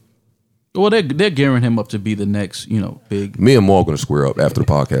Hose. Well, they're gearing him up to be the next, big. Me and Maul gonna square up after the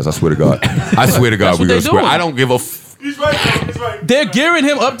podcast. I swear to God. I swear to God, That's we're what gonna they square. doing. I don't give a. He's right. He's right. They're gearing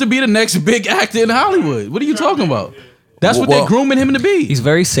him up to be the next big actor in Hollywood. What are you talking about? That's what Well- they're grooming him to be. He's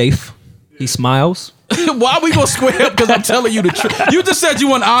very safe. He smiles. Why we gonna square up? Because I'm telling you the truth. You just said you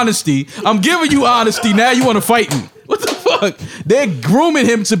want honesty. I'm giving you honesty. Now you want to fight me. What the fuck? They're grooming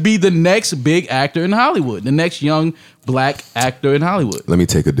him to be the next big actor in Hollywood, the next young black actor in Hollywood. Let me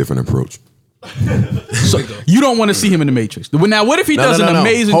take a different approach. So you don't want to see him in the Matrix. Now, what if he does an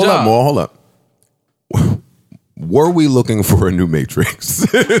amazing hold job? Up, Maul, hold up. Were we looking for a new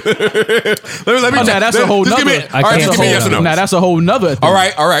Matrix? let me Oh, now that's a whole just give me- nother. all right, can't just give me hold yes or on. no. Now that's a whole nother. Thing. All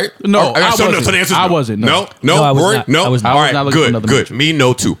right. No, All right, I so wasn't. the answer is I no. wasn't, No, No, I was Rory, not. no. I was not. All I was not right, looking for good, another good. Matrix. Me,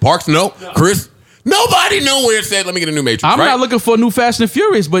 no, too. Parks, no. Chris, nobody nowhere said, let me get a new Matrix. I'm right? not looking for a new Fast and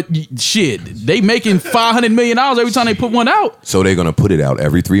Furious, but shit, they making $500 million every time they put one out. So they're gonna put it out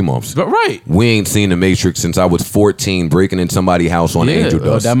every 3 months. But right. We ain't seen the Matrix since I was 14, breaking in somebody's house on Angel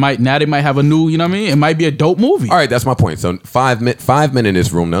Dust. That might now they might have a new, you know what I mean? It might be a dope movie. All right, that's my point. So 5 men in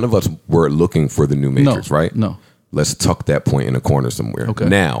this room, none of us were looking for the new Matrix, right? No. Let's tuck that point in a corner somewhere. Okay.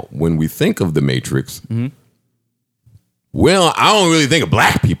 Now, when we think of the Matrix, well, I don't really think of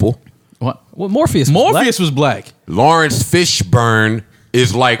black people. What? Well, Morpheus. Was Morpheus was black. Lawrence Fishburne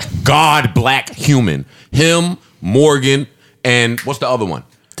is God black human. Him, Morgan, and what's the other one?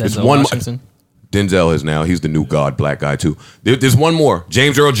 There's Denzel one more. Washington. Denzel is now. He's the new God black guy too. There's one more.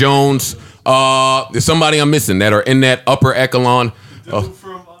 James Earl Jones. There's somebody I'm missing that are in that upper echelon.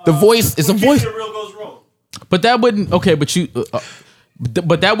 The voice is a voice. The real goes wrong. But that wouldn't okay, but you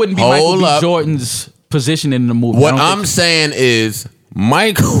but that wouldn't be Hold Michael up. B. Jordan's position in the movie. What I don't I'm think- saying is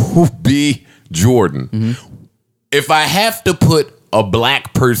Michael B. Jordan. If I have to put a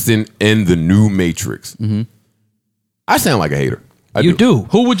black person in the new Matrix. I sound like a hater. I You do.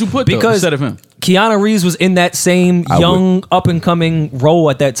 Who would you put though, Because instead of him? Keanu Reeves was in that same I young, up and coming role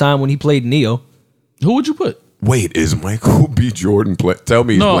at that time when he played Neo. Who would you put? Wait, is Michael B. Jordan play? Tell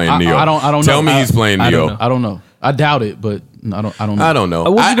me he's No, playing Neo. I don't Tell know. me he's playing Neo. I don't know. I doubt it, but I don't know. I don't know.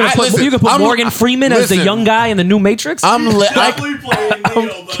 What you gonna put? listen, you gonna put I'm- Morgan Freeman as the listen, young guy in the new Matrix? I'm Definitely playing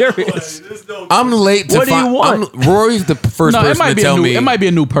Neo, but curious. there's no- I'm late to What do you find. want? Rory's the first No, it person might to be a tell new. me. It might be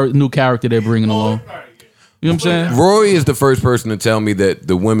a new character they're bringing along. You know what I'm saying? Rory is the first person to tell me that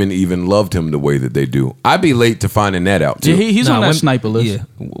the women even loved him the way that they do. I'd be late to finding that out too. Yeah, he's Nah, on that women- sniper list. Yeah,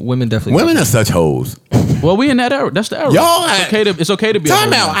 women definitely. Women are such hoes. Well, we in that era. That's the era. Y'all it's okay to be. a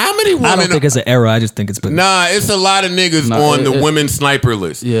Time hoe out. now. How many women? I don't think it's an error. I just think it's been. Nah, it's a lot of niggas Nah, on the it- women sniper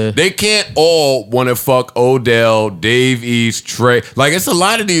list. Yeah. They can't all want to fuck Odell, Dave East, Trey. Like, it's a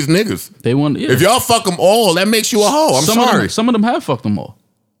lot of these niggas. They want. Yeah. If y'all fuck them all, that makes you a hoe. I'm sorry. Some of them have fucked them all.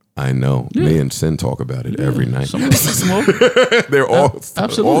 I know. Me and Sin talk about it every night. Some of them fucked them all. They're all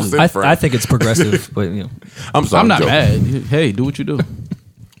Absolutely. all Sin I friends. think it's progressive, but you know. I'm sorry. I'm not joking. mad. Hey, do what you do.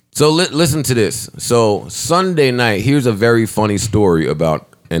 So listen to this. So Sunday night, here's a very funny story about,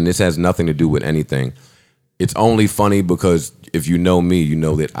 and this has nothing to do with anything. It's only funny because if you know me, you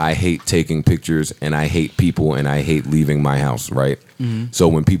know that I hate taking pictures and I hate people and I hate leaving my house, right? So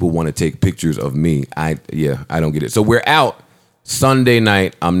when people want to take pictures of me, I don't get it. So we're out Sunday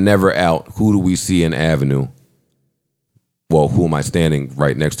night. I'm never out. Who do we see in Avenue? Well, who am I standing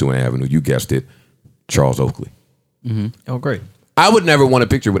right next to in Avenue? You guessed it, Charles Oakley. Oh, great. I would never want a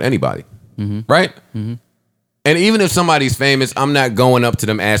picture with anybody, right? And even if somebody's famous, I'm not going up to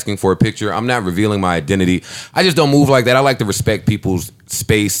them asking for a picture. I'm not revealing my identity. I just don't move like that. I like to respect people's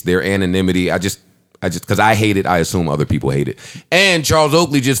space, their anonymity. I just because I hate it, I assume other people hate it. And Charles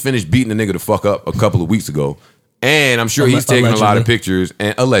Oakley just finished beating a nigga the fuck up a couple of weeks ago. And I'm sure he's taking a lot of pictures,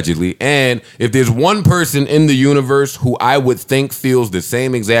 and allegedly. And if there's one person in the universe who I would think feels the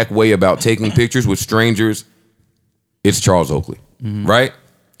same exact way about taking pictures with strangers, it's Charles Oakley, right?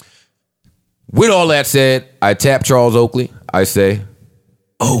 With all that said, I tap Charles Oakley. I say,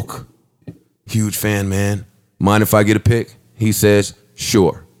 Oak, huge fan, man. Mind if I get a pic? He says,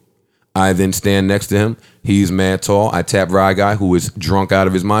 sure. I then stand next to him. He's mad tall. I tap Rye Guy, who is drunk out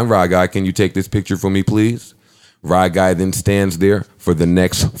of his mind. Rye Guy, can you take this picture for me, please? Rye Guy then stands there for the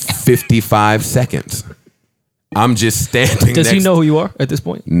next 55 seconds. I'm just standing Does he next- know who you are at this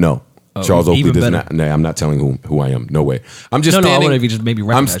point? No. Charles Oakley even does better. not. No, I'm not telling who I am. No way. I'm just No, I standing. wonder if you just maybe I'm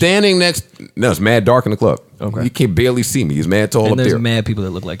recognize standing next. No, it's mad dark in the club. Okay. You can barely see me. He's mad tall And up there's there. mad people that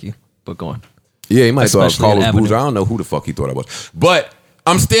look like you. But go on. Yeah, he might have thought I was Especially at Carlos Avenue. Boozer. I don't know who the fuck he thought I was. But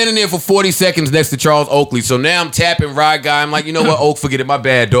I'm standing there for 40 seconds next to Charles Oakley. So now I'm tapping Ride Guy. I'm like, you know what, Oak, forget it. My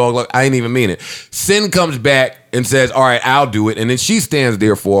bad, dog. Look, I ain't even mean it. Sin comes back and says, all right, I'll do it. And then she stands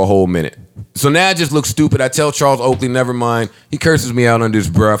there for a whole minute. So now I just look stupid. I tell Charles Oakley, never mind. He curses me out under his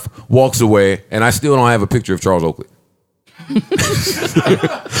breath, walks away, and I still don't have a picture of Charles Oakley.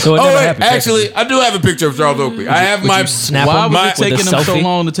 So it Oh, never wait, happened. actually, I do have a picture of Charles Oakley. I have my. you snap Why him was my- it taking with a them so selfie?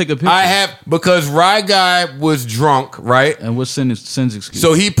 long to take a picture? I have, because Rye Guy was drunk, right? And what's Sin's excuse?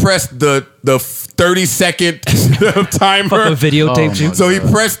 So he pressed the 30-second timer. Fucking videotaped Oh, you. my So he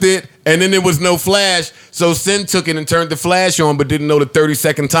pressed it, and then there was no flash. So Sin took it and turned the flash on, but didn't know the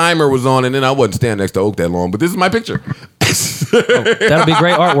 30-second timer was on. And then I wasn't standing next to Oak that long. But this is my picture. That'll be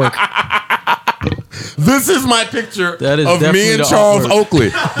great artwork. This is my picture That is of me definitely and the Charles artwork. Oakley.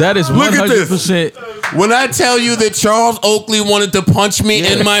 that is Look at this. 100%. When I tell you that Charles Oakley wanted to punch me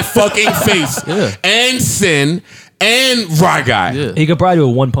in my fucking face, Yeah. and Sin, and Rye Guy. Yeah. He could probably do a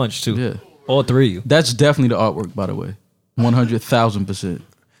one punch too. Yeah. All three of you. That's definitely the artwork, by the way. 100,000%.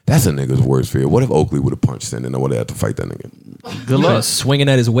 That's a nigga's worst fear. What if Oakley would have punched Sin and I would have had to fight that nigga? Good luck. Swinging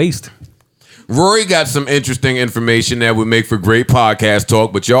at his waist. Rory got some interesting information that would make for great podcast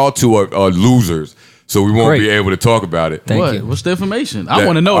talk, but y'all two are losers, so we won't Great. be able to talk about it. Thank What? you. What's the information? I That-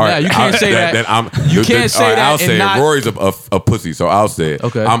 want to know all now. right, You can't say that. You can't say all right, that I'll and say not. it. Rory's a pussy, so I'll say it.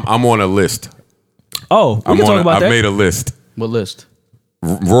 Okay. I'm on a list. Oh, we can talk about I've that. made a list. What list?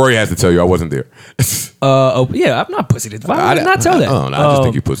 Rory has to tell you I wasn't there. Yeah, I'm not pussy. Why would I not tell that? Oh, no, I just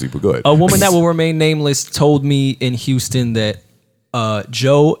think you pussy, but go ahead. A woman that will remain nameless told me in Houston that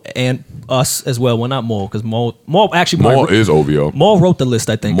Joe and us as well. Well, not Maul, because Maul actually Maul is OVO. Maul wrote the list,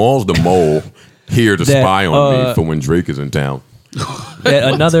 I think. Maul's the mole here to That, spy on me for when Drake is in town.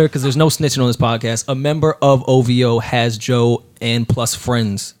 That another, because there's no snitching on this podcast, a member of OVO has Joe and plus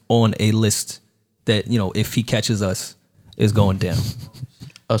friends on a list that, you know, if he catches us, is going down.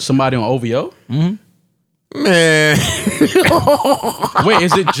 Somebody on OVO? Man, Wait,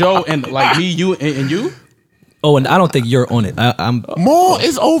 is it Joe and like me, you, and you? Oh, and I don't think you're on it. I'm. Maul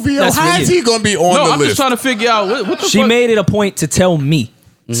is OVO. That's How is weird. he gonna be on No, the I'm list? just trying to figure out what the She fuck. made it a point to tell me.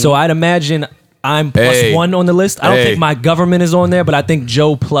 So I'd imagine I'm plus Hey. one on the list. I don't Hey. think my government is on there, but I think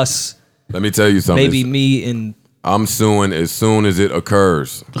Joe plus Let me tell you something. maybe me and I'm suing as soon as it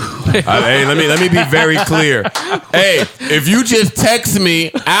occurs. Hey, let me be very clear. Hey, if you just text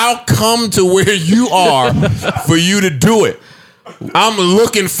me, I'll come to where you are for you to do it. I'm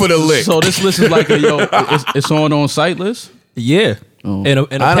looking for the lick. So this list is like it's on site list. yeah. Oh. And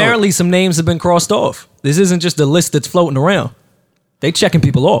don't- apparently some names have been crossed off. This isn't just a list that's floating around. They checking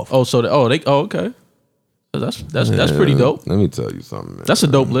people off. Oh, so okay. That's pretty dope. Let me tell you something, man. That's a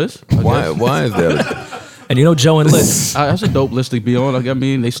dope list. I guess. Why is that? And you know Joe and Liz. That's a dope list to be on. Like, I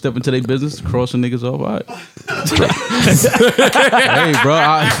mean, they step into their business, crossing niggas off. All right. Hey, bro,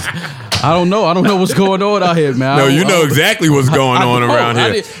 I don't know. I don't know what's going on out here, man. No, you know exactly what's going on around here.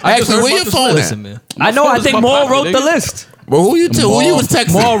 I just Actually, heard where about your this phone list. at? Listen, man. I know. I phone's think in my Maul pocket, wrote the nigga. list. Well, who you was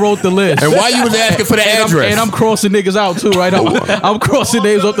texting? Maul wrote the list. And why you was asking for the address? And I'm crossing niggas out too, right? I'm crossing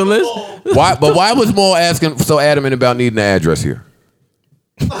names off the list. Why? But why was Maul asking so adamant about needing the address here?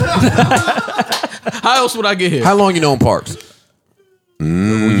 How else would I get here? How long you known Parks?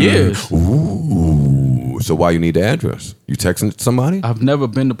 Years. Ooh, so why you need the address? You texting somebody? I've never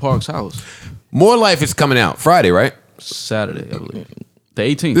been to Park's house. More Life is coming out Friday, right? Saturday, I believe. The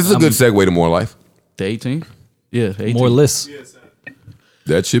 18th. This is a good segue to More Life. The 18th? Yeah, the 18th. More lists.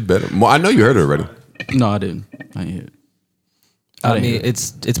 That shit better. I know you heard it already. No, I didn't. I ain't hear it. I didn't mean, hear it.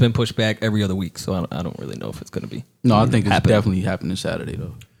 it's been pushed back every other week, so I don't really know if it's gonna be. No, I think it's happening. definitely happening Saturday,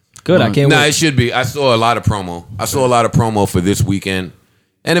 though. Good. I can't Nah, wait. it should be. I saw a lot of promo for this weekend.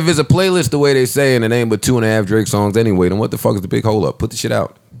 And if it's a playlist the way they say and it ain't but 2.5 Drake songs anyway, then what the fuck is the big hold up? Put the shit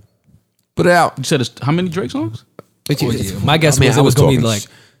out. Put it out. You said it's how many Drake songs? My guess I mean, was I it was was gonna be talking like sh-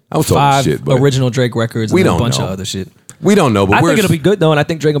 I was talking 5 shit, but original Drake records we and a don't bunch know. of other shit. we don't know. But I we're think it'll be good though, and I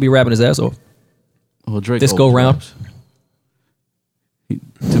think Drake will be rapping his ass off. Well, Drake. This go always round? raps.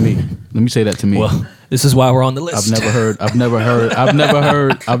 To me, let me say that to me. Well, this is why we're on the list. I've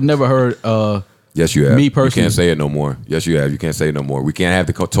never heard. Yes, you have. Me You personally. can't say it no more. Yes, you have. You can't say it no more. We can't have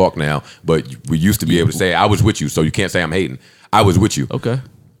the talk now, but we used to be able to say, I was with you, so you can't say I'm hating. I was with you. Okay. All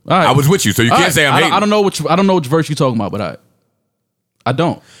right. I was with you, so you All can't right. say I'm hating. I don't know which verse you're talking about, but I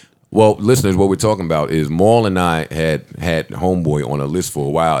don't. Well, listeners, what we're talking about is Maul and I had Homeboy on a list for a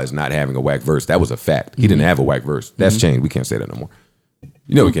while as not having a whack verse. That was a fact. He didn't have a whack verse. That's changed. We can't say that no more.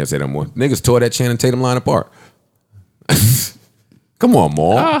 You know we can't say that no more. Niggas tore that Channing Tatum line apart. Come on,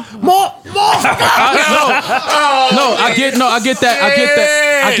 Maul. Maul. I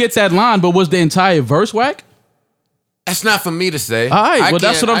get that line, but was the entire verse whack? That's not for me to say. All right, well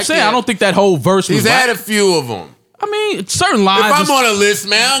that's what I'm saying. I don't think that whole verse was He's had whack. a few of them. I mean, certain If lines. I'm on a list,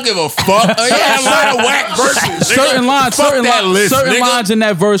 man, I don't give a fuck. He had a lot of whack verses. nigga. certain lines, Fuck certain, that list, certain nigga. lines in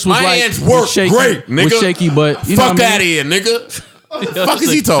that verse was My like hands was work shaky, great, nigga. was shaky, but you know Fuck what I out of mean? here, nigga. Fuck is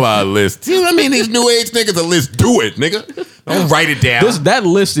he talking about a list? You know what I mean? These new age niggas a list. Do it, nigga. Don't write it down. That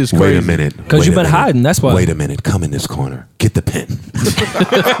list is crazy. Wait a minute. 'Cause Wait you've a been minute. hiding, that's why. Wait a minute. Come in this corner. Get the pen.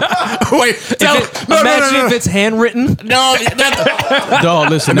 Wait. Imagine if it's handwritten. No, Dog,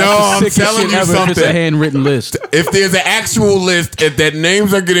 listen. No, That's I'm the sickest telling shit you ever if it's a something. handwritten list. if there's an actual list that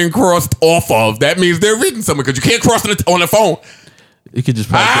names are getting crossed off of, that means they're written somewhere because you can't cross it on the phone. You could just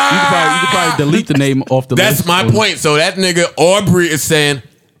probably, you could probably delete the name off the list. That's my point. So that nigga Aubrey is saying,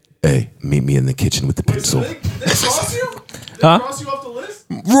 "Hey, meet me in the kitchen with the pencil." They cross you? They Huh? cross you off the list?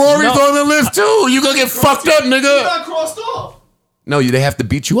 You Rory's on the list too. You gonna get fucked up, nigga. got crossed off. No, they have to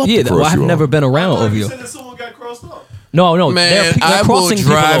beat you up. Yeah, to cross well, I've you never off. been I around thought you OVO. said that someone got crossed off. No, Man, they're I will crossing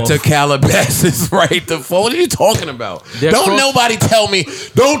people drive off. to Calabasas right the phone. What are you talking about? They're Don't cross- nobody tell me.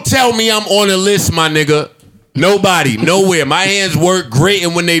 Don't tell me I'm on a list, my nigga. Nobody, nowhere. My hands work great,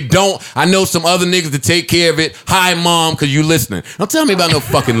 and when they don't, I know some other niggas to take care of it. Hi, mom, because you listening. Don't tell me about no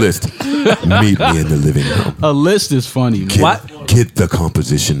fucking list. Meet me in the living room. A list is funny, man. Why- Get the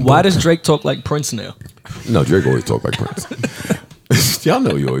composition. Why book. does Drake talk like Prince now? No, Drake always talk like Prince. Y'all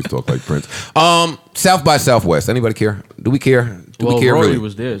know you always talk like Prince. South by Southwest. Anybody care? Do we care? Do Well, we care Rory really?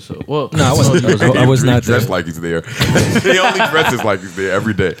 was there, so no, I wasn't. I was not there. dressed like he's there. He only dresses like he's there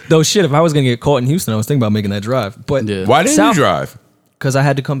every day. Though shit, if I was gonna get caught in Houston, I was thinking about making that drive. But Yeah. Why didn't South- you drive? Because I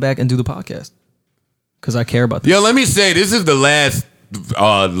had to come back and do the podcast. Because I care about that. Yo, let me say, this is the last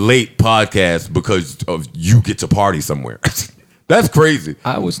late podcast because of you get to party somewhere. That's crazy.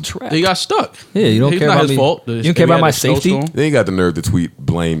 I was trapped. He got stuck. Yeah, you don't It's care not about his me. fault. You don't care about my safety? snowstorm. They ain't got the nerve to tweet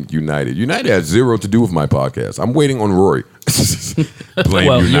blame United. United has zero to do with my podcast. I'm waiting on Rory. Blame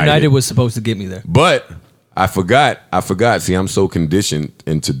Well, United. United was supposed to get me there. But I forgot. See, I'm so conditioned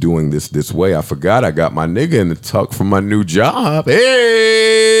into doing this way. I forgot I got my nigga in the tuck from my new job.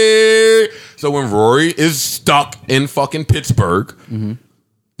 Hey! So when Rory is stuck in fucking Pittsburgh,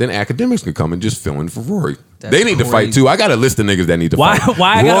 then academics can come and just fill in for Rory. They need to fight crazy. too. I got a list of niggas that need to fight.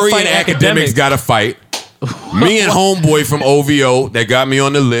 Why I gotta Rory fight and academics got to fight. Me and homeboy from OVO that got me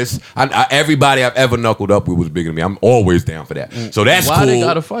on the list. Everybody I've ever knuckled up with was bigger than me. I'm always down for that. So that's Why cool. they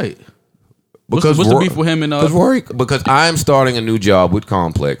gotta fight? What's the Rory- beef with him and because I'm starting a new job with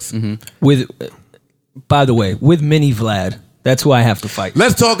Complex. With, by the way, with Mini Vlad, that's who I have to fight.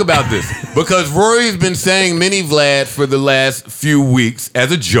 Let's talk about this because Rory's been saying Mini Vlad for the last few weeks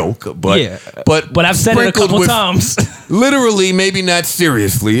as a joke, but I've said it a sprinkled couple with- times. Literally, maybe not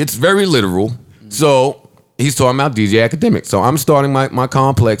seriously. It's very literal. So he's talking about DJ Academic. So I'm starting my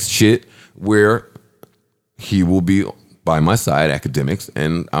Complex shit where he will be by my side, Academics,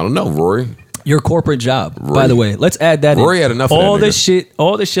 and I don't know, Rory. Your corporate job, by the way. Let's add that Rory in. had enough of all that this shit,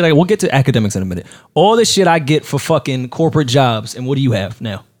 we'll get to academics in a minute. All this shit I get for fucking corporate jobs, and what do you have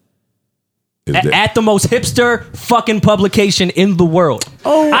now? At the most hipster fucking publication in the world.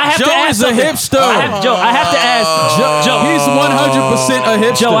 Oh, I have Joe to ask is a something. hipster. Joe, I have to ask. Joe, He's 100% a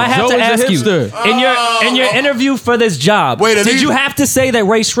hipster. Joe, I have Joe to is a ask you hipster. in your interview for this job. Wait, did you have to say that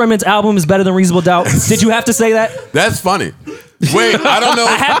Ray Shremmen's album is better than Reasonable Doubt? Did you have to say that? That's funny. Wait, I don't know.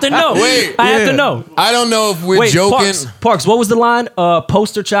 I have to know. Wait, I have to know. I don't know if we're joking. Parks, what was the line?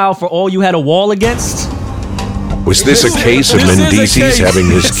 Poster child for all you had a wall against? Was this a case of This is a Mendeecees case. having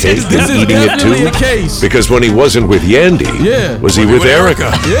his cake This and is eating it definitely a too? case. Because when he wasn't with Yandy, was he with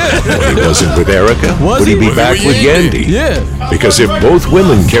Erica? When he wasn't with Erica, would he be Was he back with with Yandy? Yandy? Yeah. Because if both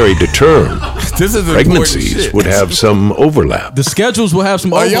women carried to term, This is important pregnancies shit. would have some overlap. The schedules will have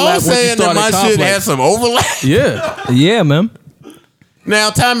some Are overlap. y'all once you saying that start my at shit Complex. has some overlap? Yeah. Yeah, man. Now,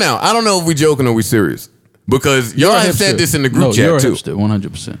 time out. I don't know if we joking or we serious because y'all You're a have said hipster. this in the group No, chat you're a too. hipster,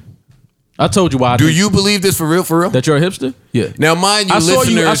 100%. I told you why. Do you believe this for real? For real? that you're a hipster? Yeah. Now, mind you, I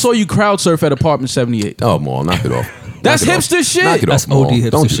listeners. saw you crowd surf at Apartment 78. Oh, Maul, knock it off. That's Knock it hipster off. shit. Knock it That's off, Maul. OD hipster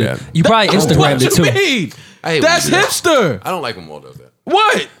Don't do shit. that. You probably Instagrammed What it you too. mean? I hate when That's you do that. hipster. I don't like when Maul does that.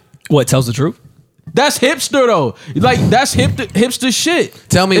 What? What tells the truth? That's hipster though. Like that's hipster shit.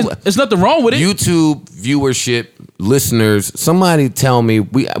 Tell me It's- what- There's nothing wrong with it. YouTube viewership, listeners, somebody tell me.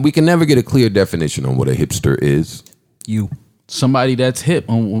 We can never get a clear definition on what a hipster is. You. Somebody that's hip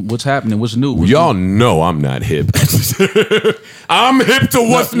on what's happening, what's new. What's Y'all know I'm not hip. I'm hip to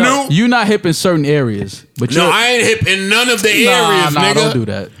what's No, new. you're not hip in certain areas, but No, you're, I ain't hip in none of the nah, areas, nah, nigga. don't do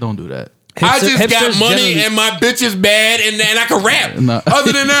that. Don't do that. I just got hipsters money generally- and my bitch is bad and I can rap. Nah.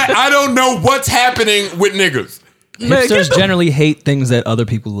 Other than that, I don't know what's happening with niggas. Man, get Hipsters the- generally hate things that other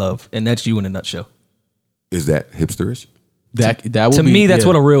people love, and that's you in a nutshell. Is that hipsterish? That would To be, me, that's yeah.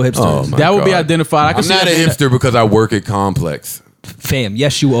 what a real hipster Oh is. my That would be God. identified. I can I'm see not a that being hipster because I work at Complex. Fam,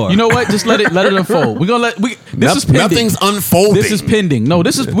 yes, you are. You know what? Just let it unfold. We're gonna this is pending. Nothing's unfolding. This is pending. No,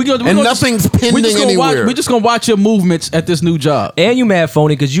 this is we gonna And nothing's pending anywhere. We're just gonna watch your movements at this new job. and you mad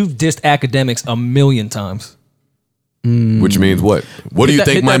phony because you've dissed academics a million times. Which means what? What do you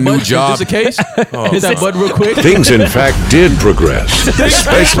think my new job? Is this a case? Hit that bud real quick. Things, in fact, did progress,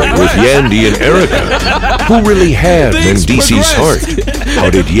 especially with Yandy and Erica. Who really had Things Mendeecees' heart? How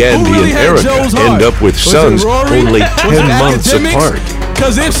did Yandy really and had Erica Joe's end heart? up with Was it sons Rory? only Was it 10 months academics? apart?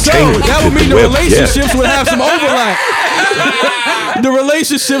 Because if so, Tangled that would in mean the the web, relationships would have some overlap. The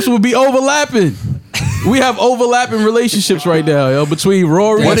relationships would be overlapping. We have overlapping relationships right now, yo, between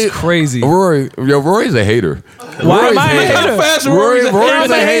Rory. That's crazy. Rory's a hater. Why am I a Look how hater? fast Rory's a Rory's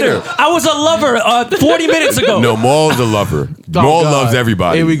hater. a hater. I was a lover 40 minutes ago. No, Maul's a lover. Maul God. loves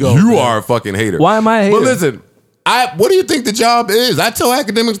everybody. Here we go. You are a fucking hater. Why am I a hater? But listen, what do you think the job is? I tell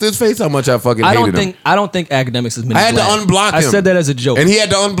academics to his face how much I fucking I hated don't him. think academics is. I had to unblock him. I said that as a joke. And he had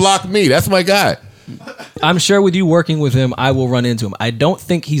to unblock me. That's my guy. I'm sure with you working with him, I will run into him. I don't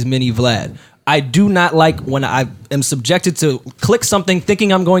think he's Mini Vlad. I do not like when I am subjected to click something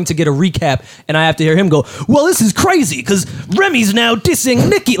thinking I'm going to get a recap and I have to hear him go, well, this is crazy because Remy's now dissing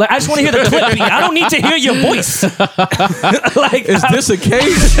Nikki. Like, I just want to hear the clip beat. I don't need to hear your voice. Like, Is this a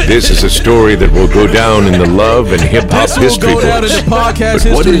case? This is a story that will go down in the love and hip-hop This will history go down in books. the podcast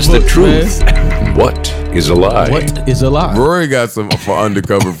But what history is the books, truth? man. What is a lie? What is a lie? Rory got some for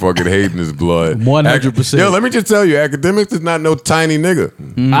undercover fucking hate in his blood. 100%. Yo, let me just tell you, academics is not no tiny nigga.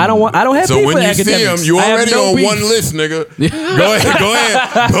 I don't have So beef when with you see him, academics. you I have already no on beef. one list, nigga. Go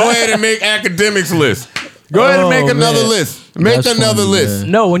ahead and make academics list. Go ahead and make another man. list. Make That's another funny, list.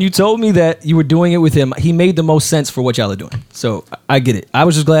 man. No, when you told me that you were doing it with him, he made the most sense for what y'all are doing. So I get it. I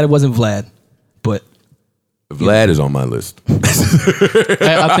was just glad it wasn't Vlad. But Vlad is on my list.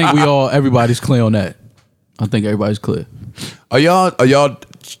 I think everybody's clear on that. I think everybody's clear. Have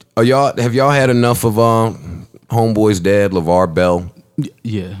y'all had enough of homeboy's dad, LeVar Bell?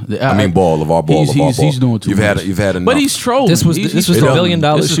 Yeah, I mean, LeVar Ball. He's doing too much. You've had enough. But he's trolling. This was the $1 billion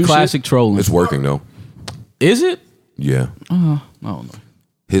This is shoe classic shit? trolling. It's working though. Is it? Yeah. I don't know.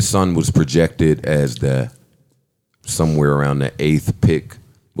 His son was projected as somewhere around the 8th pick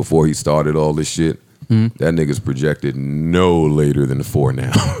before he started all this shit. That nigga's projected no later than the 4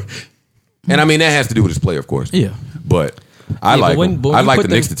 now. And I mean, that has to do with his play, of course. Yeah. But I like when- him. when I'd you like put the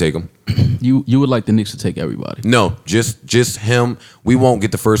them- Knicks to take him. You would like the Knicks to take everybody. No, just him. We won't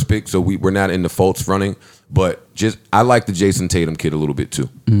get the first pick, so we're not in the Fultz running. But I like the Jason Tatum kid a little bit too.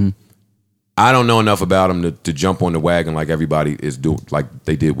 I don't know enough about him to jump on the wagon like everybody is doing, like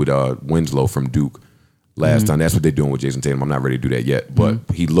they did with Winslow from Duke last time. That's what they're doing with Jason Tatum. I'm not ready to do that yet, but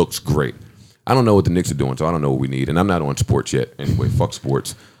he looks great. I don't know what the Knicks are doing, so I don't know what we need. And I'm not on sports yet. Anyway, fuck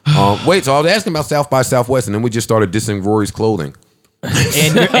sports. Wait, so I was asking about South by Southwest, and then we just started dissing Rory's clothing.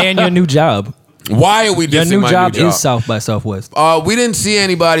 And your new job. Why are we Your dissing new my job new job? is South by Southwest. We didn't see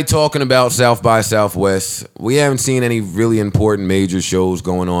anybody talking about South by Southwest. We haven't seen any really important major shows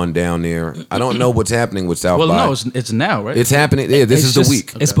going on down there. I don't know what's happening with South Well, by. no, it's now, right? It's happening. Yeah, this is the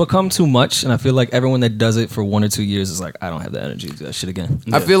week. It's become too much, and I feel like everyone that does it for 1 or 2 years is like, I don't have the energy to do that shit again.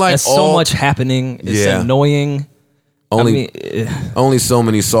 I feel like There's so much happening. It's Yeah. annoying. Only, I mean, only so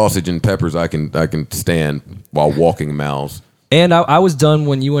many sausage and peppers I can stand while walking miles. and I was done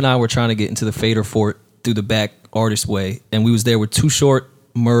when you and I were trying to get into the Fader Fort through the back artist way, and we was there with Too Short,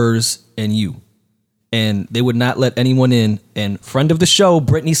 Murs, and you. And they would not let anyone in. And friend of the show,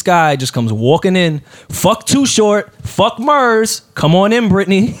 Brittany Sky, just comes walking in. Fuck Too Short. Fuck Murs. Come on in,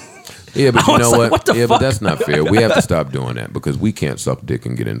 Brittany. Yeah, but I you was know like, what? what the Yeah, fuck? but that's not fair. We have to stop doing that because we can't suck dick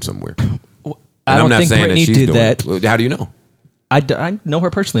and get in somewhere. And I don't think Brittany did that. It. How do you know? I know her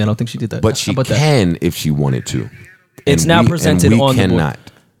personally. I don't think she did that. But she How about that? can if she wanted to. It's And now we- presented and we on the board. cannot.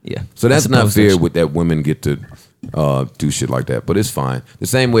 Yeah. So that's I not suppose fair that's- with that women get to do shit like that. But it's fine. The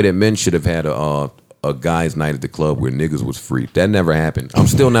same way that men should have had a guys' night at the club where niggas was free. That never happened. I'm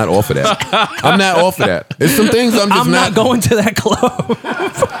still not off of that. I'm not off of that. There's some things I'm just I'm not going to that club.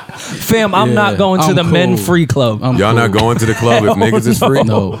 Fam, I'm not going to I'm the men cool. free club. Y'all not going to the club if niggas is free?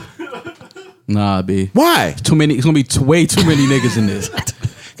 No. Nah, B. Why? Too many. It's gonna be way too many niggas in this.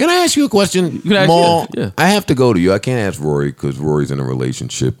 Can I ask you a question? can ask- Maul, yeah. I have to go to you. I can't ask Rory because Rory's in a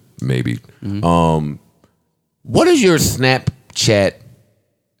relationship, maybe. What is your Snapchat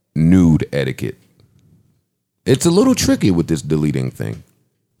nude etiquette? It's a little tricky with this deleting thing.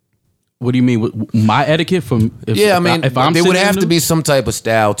 What do you mean? My etiquette from? Yeah, I mean, if I'm there would sending have to nudes? be some type of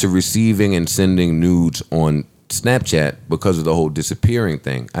style to receiving and sending nudes on Snapchat because of the whole disappearing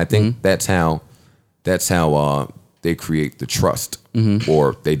thing. I think that's how they create the trust,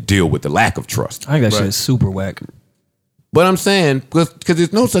 or they deal with the lack of trust. I think that shit is super whack. But I'm saying, because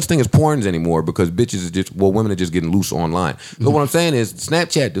there's no such thing as porns anymore because bitches are women are just getting loose online. So what I'm saying is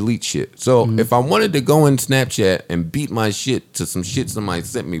Snapchat deletes shit. So if I wanted to go in Snapchat and beat my shit to some shit somebody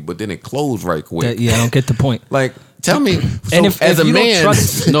sent me, but then it closed right quick. Yeah, I don't get the point. Like, tell me, And if as a you man, don't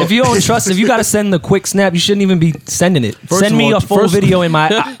trust, if you don't trust, if you got to send the quick snap, you shouldn't even be sending it. First Send of me all- a full first- video in my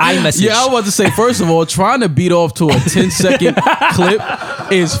iMessage. Yeah, I was about to say. First of all, trying to beat off to a 10-second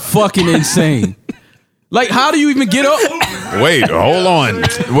clip is fucking insane. Like, how do you even get up? wait, hold on.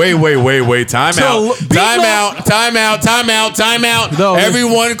 Wait. Time So, out. Time out. No,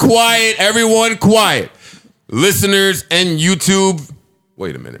 Everyone quiet. Listeners and YouTube.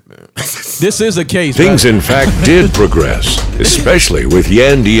 Wait a minute, man. This is a case. Things, right? in fact, did progress, especially with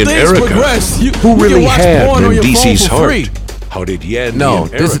Yandy and Things Erica, progress. You who can really watch had porn on your phone Mendice's for heart. free. How did Yandy No,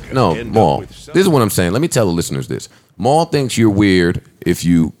 and this Erica is no end up Maul. with This is what I'm saying. Let me tell the listeners this. Maul thinks you're weird if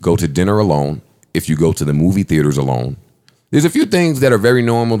you go to dinner alone, if you go to the movie theaters alone. There's a few things that are very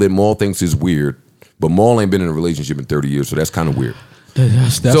normal that Maul thinks is weird, but Maul ain't been in a relationship in 30 years, so that's kind of weird.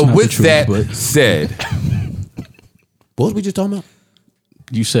 That's So not the with truth, that but said, what was we just talking about?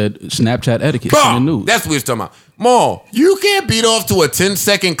 you said Snapchat etiquette in the Boom! news. That's what we was talking about. Maul, you can't beat off to a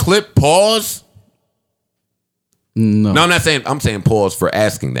 10-second clip. Pause. No, No, I'm saying pause for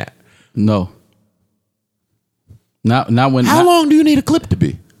asking that. no. Not when. How long do you need a clip to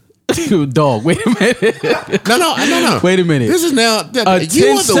be? Dog, wait a minute. No. Wait a minute. This is now. A You are the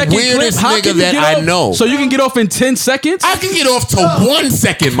 10-second weirdest clip? How nigga can you that get I off? know. So you can get off in 10 seconds? I can get off to 1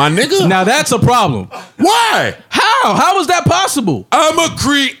 second, my nigga. Now that's a problem. Why? How? How is that possible? I'm a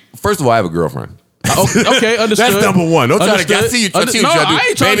creep. First of all, I have a girlfriend. Okay, understood. That's number one. Don't try to. I Understood. see you. I see what No, you try to do. I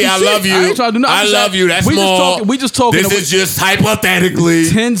ain't trying Baby, to do I shit. love you. I ain't trying to do nothing. I I'm just love you. That's we just small. talking- we just talking- This is just hypothetically.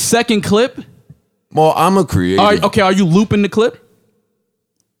 10-second clip? Well, I'm a creative. Are you looping the clip?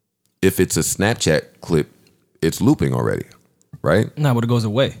 If it's a Snapchat clip, it's looping already, right? Nah, but it goes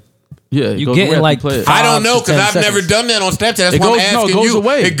away. Yeah, it You goes getting away after like you play it. 5 I don't know to because 10 I've never seconds. done that on Snapchat. That's It why goes- I'm no, it asking goes you.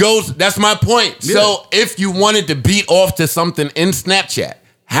 away. It goes. That's my point. So if you wanted to beat off to something in Snapchat,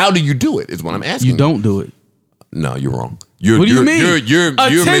 how do you do it? Is what I'm asking. You don't do it. No, you're wrong. You're, What do you mean? You're a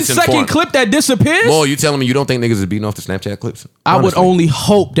 10-second misinformed. clip that disappears? Well, you telling me you don't think niggas is beating off the Snapchat clips? I would Honestly. only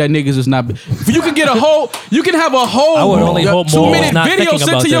hope that niggas is not. If you can get a whole, you can have a whole. I would only hope Maul was 2-minute not video thinking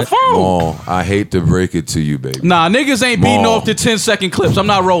sent about to your that. phone. Oh, I hate to break it to you, baby. Nah, niggas ain't beating Maul. off the 10-second clips. I'm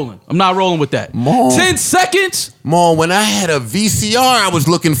not rolling. I'm not rolling with that. Maul. 10 seconds? Mom, when I had a VCR, I was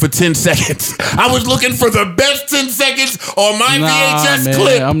looking for 10 seconds. I was looking for the best 10 seconds on my Nah, VHS man,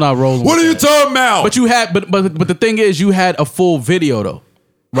 clip. I'm not rolling What with are you that. talking about? But you had, but the thing is, you had a full video though.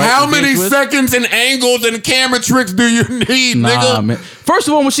 Right? How You many did twist? seconds and angles and camera tricks do you need, Nah, nigga? man. First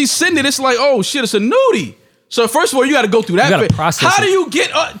of all, when she send it, it's like, oh shit, it's a nudie. So first of all, you got to go through that. You gotta bit. process How it. do you get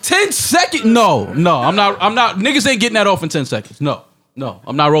 10 seconds? No, I'm not. Niggas ain't getting that off in 10 seconds. No,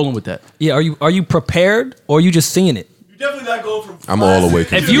 I'm not rolling with that. Yeah, are you prepared or are you just seeing it? You're definitely not going from. I'm all the way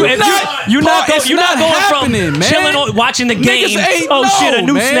confused. If you're not it's going not from happening, man. chilling on watching the game. Niggas ain't Oh no, shit, a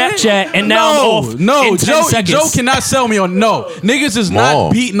new man. Snapchat, and now I'm off. No, in 10 Joe seconds. cannot sell me on no. Niggas is Maul.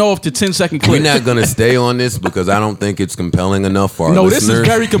 not beating off the 10-second We're clip. not gonna stay on this because I don't think it's compelling enough for our No, listeners. this is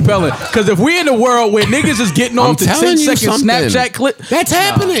very compelling. Because if we in a world where niggas is getting I'm off the telling you 10-second something. Snapchat clip, That's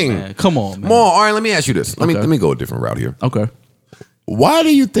happening. man, come on, man. More. All right, let me ask you this. Let Okay. me go a different route here. Okay. Why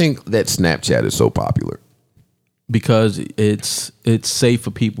do you think that Snapchat is so popular? Because it's safe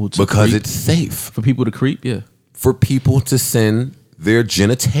for people to Because creep. it's safe For people to creep, yeah. for people to send their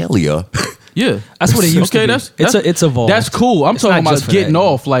genitalia. Yeah. That's what it used to be. It's evolved. That's cool. I'm It's talking not about just for getting that.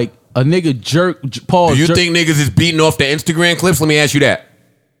 off like a nigga pause. Do you jerk. think niggas is beating off the Instagram clips? Let me ask you that.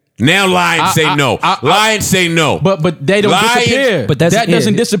 Now lie and say no. Lie and say no. But they don't Lie and- disappear. But that's- that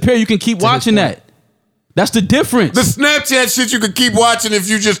doesn't yeah. disappear. You can keep watching point. that. That's the difference. The Snapchat shit you could keep watching if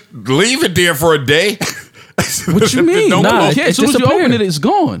you just leave it there for a day. What you mean? Don't Nah, close- Yeah, it as soon as you disappeared. open it, it's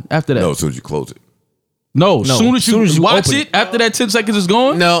gone after that. No, as soon as you close it. No, as soon as you watch open it, after that 10 seconds is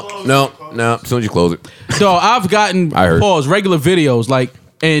gone. No. As soon as you close it. So I've gotten I heard. regular videos like,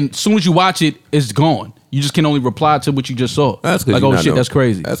 and as soon as you watch it, it's gone. You just can only reply to what you just saw. That's because like, oh shit, that's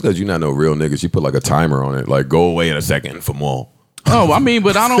crazy. That's because you're not no real nigga. She put like a timer on it. Like, go away in a second for more. Oh, I mean,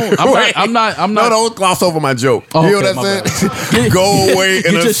 but I don't. I'm not. No, don't gloss over my joke. Oh, you okay, know my what I'm saying? Go away in Get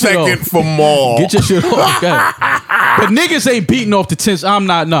a your shit second off. for more. Get your shit off. Okay. But niggas ain't beating off the 10s. I'm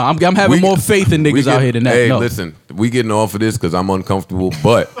not. No, I'm having more faith in niggas out here than that. Hey, no. listen, we getting off of this because I'm uncomfortable,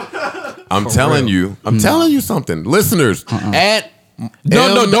 but I'm telling you something. Listeners, at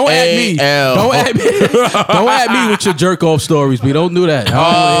No, don't add me. MAL. Don't add me. Don't add me with your jerk off stories, B. Don't do that. I don't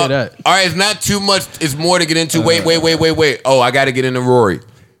want to hear that. All right, it's not too much. It's more to get into. Wait. Oh, I got to get into Rory.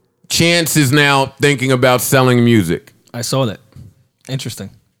 Chance is now thinking about selling music. I saw that.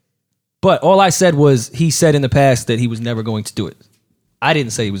 Interesting. But all I said was he said in the past that he was never going to do it. I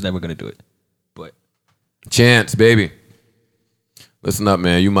didn't say he was never going to do it. But Chance, baby. Listen up,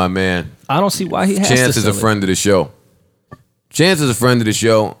 man. You my man. I don't see why he has to Chance is a sell it. friend of the show. Chance is a friend of the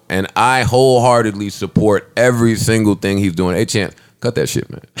show, and I wholeheartedly support every single thing he's doing. Hey, Chance, cut that shit,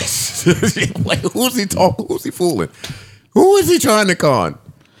 man. Like, who's he talking? Who's he fooling? Who is he trying to con?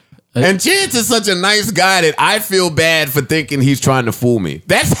 And Chance is such a nice guy that I feel bad for thinking he's trying to fool me.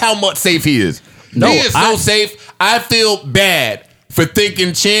 That's how much safe he is. No, he is so safe. I feel bad for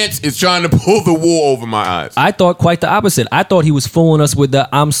thinking Chance is trying to pull the wool over my eyes. I thought quite the opposite. I thought he was fooling us with the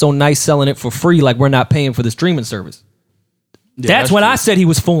I'm so nice selling it for free like we're not paying for the streaming service. That's when I said he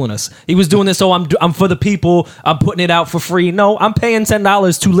was fooling us. He was doing this, so I'm for the people. I'm putting it out for free. No, I'm paying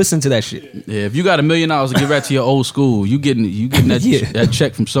 $10 to listen to that shit. Yeah, if you got $1 million to give back to your old school, you getting that, Yeah. that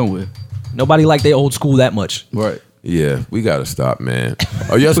check from somewhere. Nobody like their old school that much. Right. Yeah, we gotta stop, man.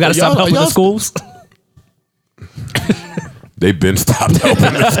 Oh, yes, We got to stop helping the schools. They've been stopped helping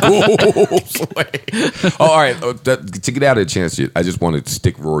the schools. Oh, all right. To get out of the Chance shit, I just want to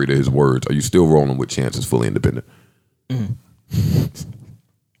stick Rory to his words. Are you still rolling with Chance is fully independent?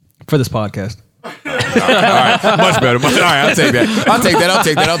 For this podcast. All right, much better. All right, I'll take that. I'll take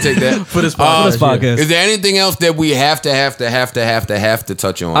that. For this For this podcast. Is there anything else that we have to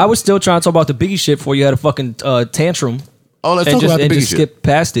touch on? I was still trying to talk about the Biggie shit before you had a fucking tantrum. Oh, let's and talk just, about the and Biggie just shit. skip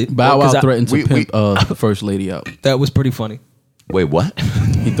past it. Bow Wow 'Cause I- threatened to we- pimp the first lady out. That was pretty funny. Wait, what?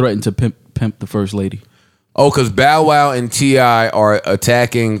 He threatened to pimp the first lady. Oh, because Bow Wow and T.I. are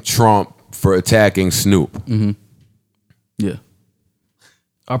attacking Trump for attacking Snoop. Yeah.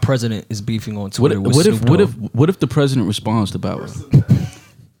 Our president is beefing on What, Twitter with what if Snoop what Dogg. if what if the president responds to Bow Wow?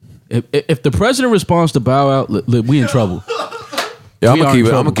 If the president responds to Bow Wow, we in trouble. Yeah, I'm We are in gonna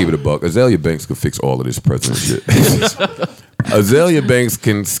trouble. keep it a buck. Azalea Banks could fix all of this president shit. Azalea Banks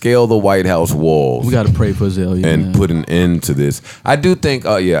can scale the White House walls We got to pray for Azalea. and man. put an end to this. I do think.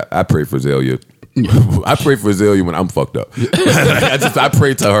 I pray for Azalea. I pray for Azalea when I'm fucked up. I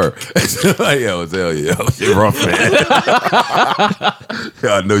pray to her. Like, yo, Azalea, yo, you're rough, man.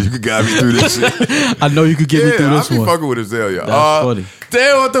 I know you could guide me through this shit. I know you could get me through I'll this be one. fucking with Azalea. That's funny.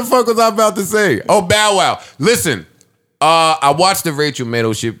 Damn, what the fuck was I about to say? Oh, Bow Wow. Listen, I watched the Rachel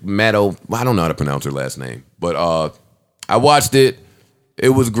Maddow. I don't know how to pronounce her last name, but I watched it. It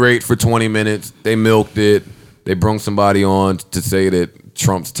was great for 20 minutes. They milked it. They brung somebody on to say that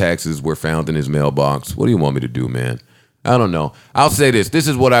Trump's taxes were found in his mailbox. What do you want me to do, man? I don't know. I'll say this. This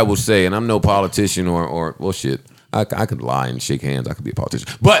is what I will say, and I'm no politician or well, shit. I could lie and shake hands. I could be a politician.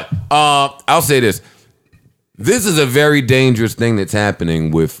 But I'll say this. This is a very dangerous thing that's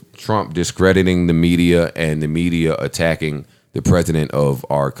happening with Trump discrediting the media and the media attacking the president of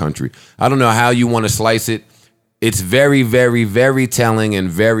our country. I don't know how you want to slice it. It's very, very, very telling and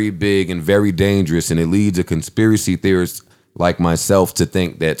very big and very dangerous, and it leads a conspiracy theorist like myself to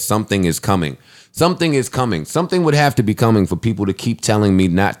think that something is coming. Something is coming. Something would have to be coming for people to keep telling me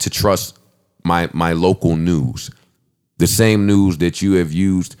not to trust my local news. The same news that you have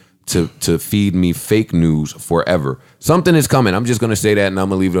used to feed me fake news forever. Something is coming. I'm just gonna say that, and I'm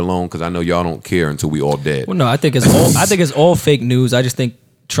gonna leave it alone because I know y'all don't care until we all dead. Well, no, I think it's all fake news. I just think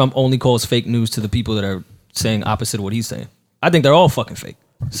Trump only calls fake news to the people that are saying opposite of what he's saying. I think they're all fucking fake.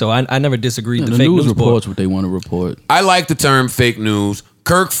 So I never disagreed. The The fake news news reports board. what they want to report. I like the term fake news.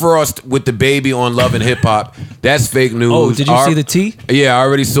 Kirk Frost with the baby on Love and Hip Hop. That's fake news. Oh, did you see the tea? Yeah, I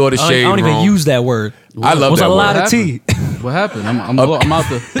already saw the shade I don't even room. use that word. I love It was that a word. lot of What tea. What happened? I'm out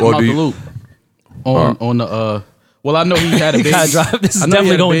the Well, do you- loop. On the well, I know he had a baby. God, drive. This is I know he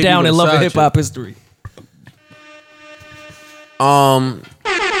definitely had a going baby down with in a Love and side Hip Hop history.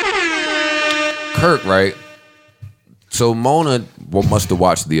 Kirk, right? So Mona must have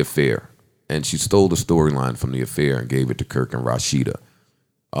watched The Affair, and she stole the storyline from The Affair and gave it to Kirk and Rashida.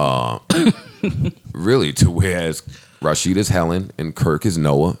 Really, to whereas Rashida's Helen and Kirk is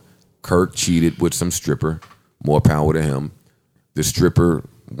Noah. Kirk cheated with some stripper. More power to him. The stripper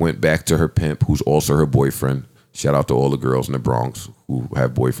went back to her pimp, who's also her boyfriend. Shout out to all the girls in the Bronx who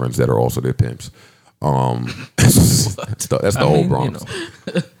have boyfriends that are also their pimps. That's the whole Bronx.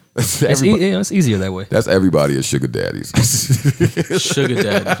 It's easier that way. That's everybody at Sugar Daddies. Sugar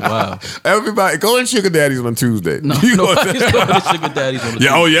daddies. Wow. Everybody, go in Sugar Daddies on Tuesday. No, You know what I'm nobody's saying? going to sugar daddies on the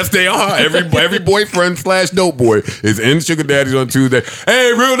Yeah, oh yes, they are. Every boyfriend / dope boy is in Sugar Daddies on Tuesday.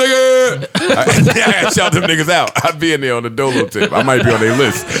 Hey, real nigga! I shout them niggas out. I'd be in there on the Dolo tip. I might be on their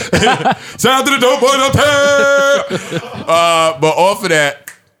list. Shout out to the dope boys up here. But off of that,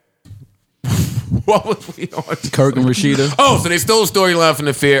 what was we on? Kirk and Rashida. Oh, so they stole a storyline from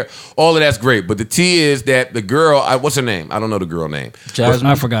The Affair. All of that's great. But the tea is that the girl, what's her name? I don't know the girl name. Jasmine.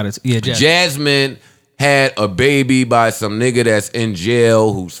 I forgot it. Yeah, Jasmine. Jasmine had a baby by some nigga that's in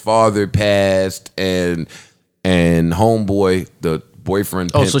jail whose father passed, and homeboy, the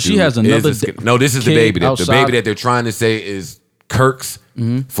boyfriend. Oh, pimp so she dude, has another is no, this is the kid baby. The outside? baby that they're trying to say is Kirk's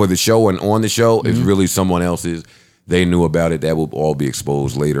for the show and on the show is really someone else's. They knew about it. That will all be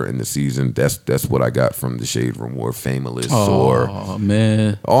exposed later in the season. That's what I got from the Shade Room or Fameless or Oh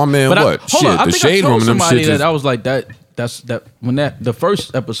man. oh man, But what hold shit? on, I The think Shade I told Room and them somebody shit. that Just, I was like that. That's that when the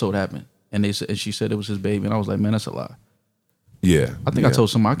first episode happened, and she said it was his baby, and I was like, man, that's a lie. yeah, I think I told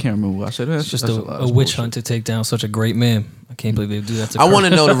somebody, I can't remember who I said. That's It's just that's a lie. witch That's bullshit. hunt to take down such a great man. I can't believe they do that to I Kirk. want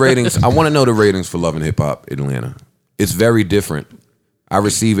to know the ratings. I want to know the ratings for Love and Hip Hop Atlanta. It's very different. I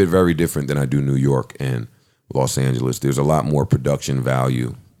receive it very different than I do New York and Los Angeles. There's a lot more production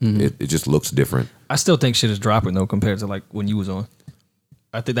value. It just looks different. I still think shit is dropping though compared to like when you was on.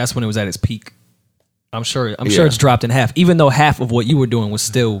 I think that's when it was at its peak. I'm sure Yeah. it's dropped in half, even though half of what you were doing was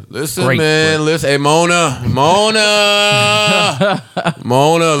still Listen, great. man. Listen, hey Mona,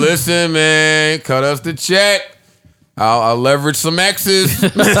 listen, man. Cut us the check. I'll leverage some X's.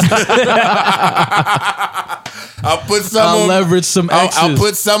 I'll put some. I'll of- leverage some I'll X's.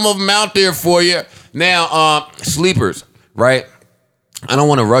 put some of them out there for you. Now, sleepers, right? I don't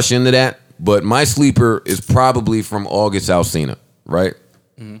want to rush into that, but my sleeper is probably from August Alsina, right?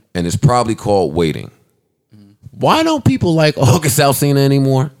 And it's probably called Waiting. Why don't people like August Alsina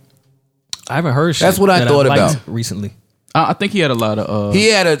anymore? I haven't heard shit. That's what I that thought liked about. recently. I think he had a lot of. He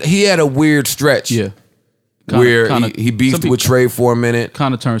had a weird stretch. Yeah. Where Kinda- he beefed some with Trey for a minute,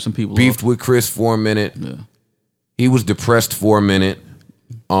 Kind of turned some people beefed off. with Chris for a minute. Yeah. He was depressed for a minute.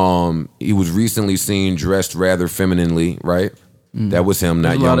 He was recently seen dressed rather femininely, right? That was him,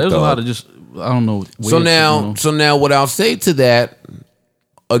 not Young There's a lot Thug. of just I don't know. So now, what I'll say to that,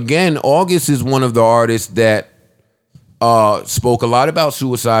 again, August is one of the artists that spoke a lot about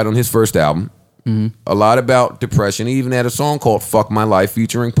suicide on his first album. A lot about depression. He even had a song called "Fuck My Life"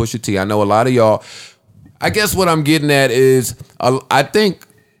 featuring Pusha T. I know a lot of y'all. I guess what I'm getting at is, I think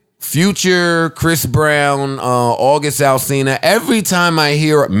Future, Chris Brown, August Alsina. Every time I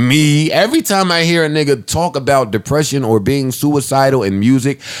hear a nigga talk about depression or being suicidal in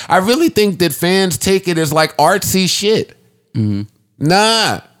music, I really think that fans take it as like artsy shit.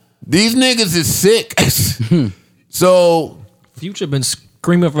 Nah, these niggas is sick. So Future been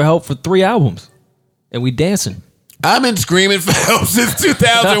screaming for help for 3 albums, and we dancing. I've been screaming for help since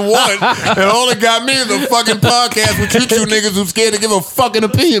 2001, and all it got me is a fucking podcast with you two niggas who scared to give a fucking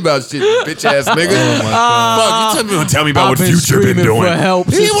opinion about shit, you bitch ass niggas. Fuck, you tell me about what Future been doing.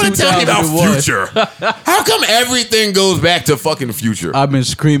 You want to tell me about Future? How come everything goes back to fucking Future? I've been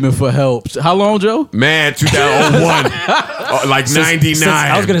screaming for help. How long, Joe? Man, 2001, like 99.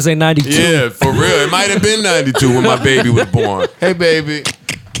 I was gonna say 92. Yeah, for real. It might have been 92 when my baby was born. Hey, baby.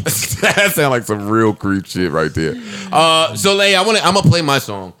 That sounds like some real creep shit right there. So Lay, I'm gonna play my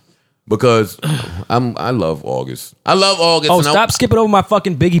song because I love August. I love August. Oh, stop skipping over my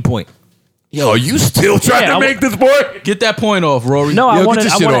fucking Biggie point. Yo, are you still trying to make this point? Get that point off, Rory. No, I want get to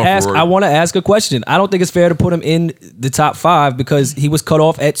your shit off, ask. Rory. I want to ask a question. I don't think it's fair to put him in the top 5 because he was cut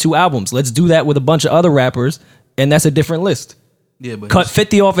off at 2 albums. Let's do that with a bunch of other rappers, and that's a different list. Yeah, but Cut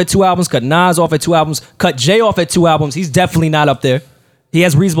 50 off at 2 albums. Cut Nas off at 2 albums. Cut Jay off at 2 albums. He's definitely not up there. He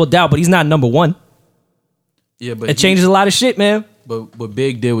has Reasonable Doubt, but he's not number 1. yeah, but It changes a lot of shit, man. But what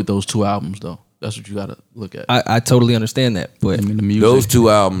Big did with those 2 albums, though, that's what you got to look at. I totally understand that, but I mean, the music. Those 2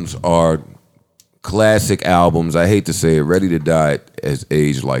 albums are classic albums. I hate to say it. Ready to Die has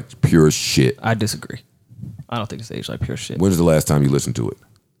aged like pure shit. I disagree. I don't think it's aged like pure shit. When's the last time you listened to it?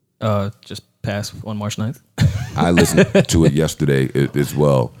 Just passed on March 9th. I listened to it yesterday as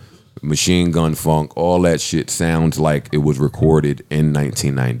well. Machine Gun Funk, all that shit sounds like it was recorded in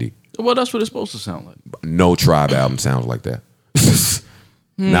 1990. Well, that's what it's supposed to sound like. No Tribe album sounds like that.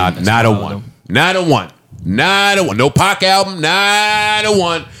 Not a one. Not a one. Not a one. No Pac album. Not a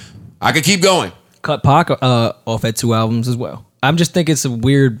one. I could keep going. Cut Pac off at 2 albums as well. I'm just thinking it's a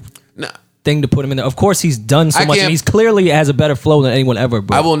weird thing to put him in there. Of course, he's done so much, and he's clearly has a better flow than anyone ever.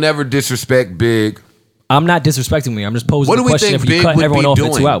 But I will never disrespect Big. I'm not disrespecting me. I'm just posing What the do we question think if you Big cut would everyone be off at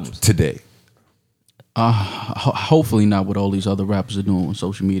 2 doing albums. today? Hopefully not what all these other rappers are doing on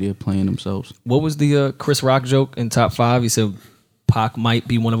social media, playing themselves. What was the Chris Rock joke in top 5? He said Pac might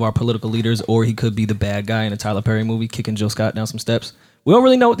be one of our political leaders, or he could be the bad guy in a Tyler Perry movie, kicking Jill Scott down some steps. We don't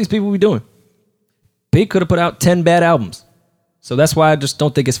really know what these people be doing. Big could have put out 10 bad albums. So that's why I just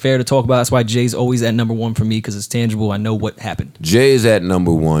don't think it's fair to talk about. That's why Jay's always at number 1 for me, because it's tangible. I know what happened. Jay is at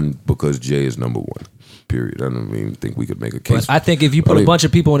number 1 because Jay is number 1. Period. I don't even think we could make a case. But I think if you put a bunch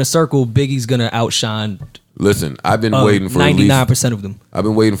of people in a circle, Biggie's gonna outshine. Listen, I've been waiting for 99% of them. I've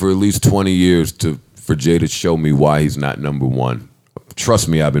been waiting for at least 20 years for Jay to show me why he's not number 1. Trust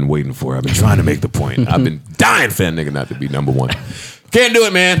me, I've been waiting for it. I've been trying to make the point. I've been dying for that nigga not to be number 1. Can't do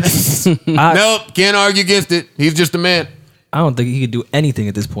it, man. Nope, can't argue against it. He's just a man. I don't think he could do anything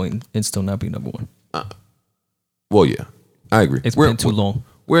at this point and still not be number 1. Well, yeah, I agree. It's been too long.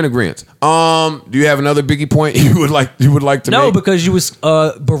 We're in agreement. Do you have another Biggie point you would like to No, make? because you was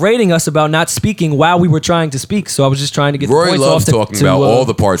berating us about not speaking while we were trying to speak. So I was just trying to get the Rory points loves off talking about all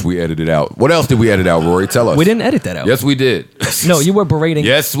the parts we edited out. What else did we edit out, Rory? Tell us. We didn't edit that out. Yes, we did. No, you were berating.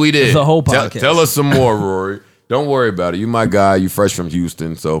 Yes, we did. The whole podcast. Tell us some more, Rory. Don't worry about it. You my guy. You fresh from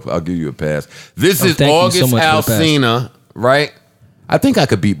Houston, so I'll give you a pass. This is thank you so August much for the pass. Alsina, right? I think I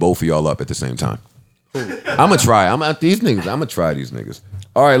could beat both of y'all up at the same time. I'm gonna try. I'm gonna try these niggas.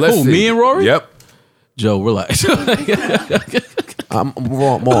 All right, let's Who, see. me and Rory? Yep. Joe, relax. I'm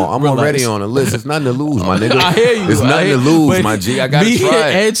already on a list. It's nothing to lose, my nigga. I hear you. It's nothing to lose, my G. I gotta me try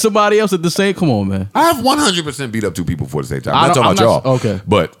it. and somebody else at the same. Come on, man. I've 100% beat up 2 people for the same time. I'm I not don't- talking about I'm y'all. not- okay.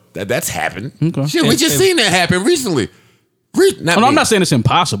 But that's happened. Okay. Shit, we just seen that happen recently. No, I'm not saying it's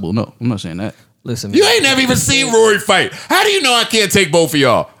impossible. No, I'm not saying that. Listen, You ain't never even seen Rory fight. How do you know I can't take both of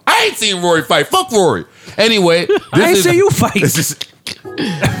y'all? I ain't seen Rory fight. Fuck Rory. Anyway, I ain't seen you fight.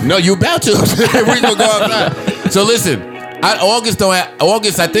 No, you about to. We gonna go outside. So listen, August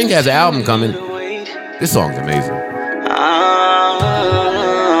I think has an album coming. This song's amazing.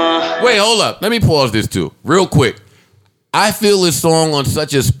 Wait, hold up. Let me pause this too, real quick. I feel this song on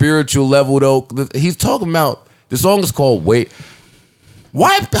such a spiritual level though. He's talking about the song is called Wait.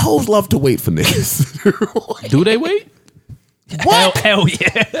 Why the hoes love to wait for niggas? Do they wait? What? Hell yeah.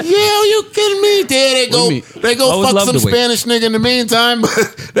 Yeah, you kidding me? There they What do go. you mean? They go Always fuck loved some the wait. Spanish nigga in the meantime.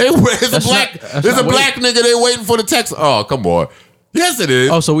 There's a black nigga. They waiting for the text. Oh, come on. Yes, it is.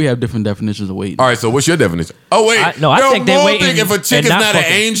 Oh, so we have different definitions of waiting. All right. So what's your definition? Oh wait. I think they Mo waiting think if a chick and is not not an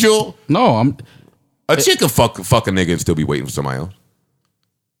fucking. angel, No, a chick can fuck a nigga and still be waiting for somebody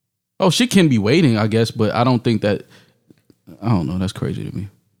else. she can be waiting, I guess, but I don't think that. I don't know. That's crazy to me.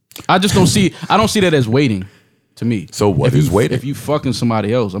 I just don't see. I don't see that as waiting. To me. So what is waiting? If you fucking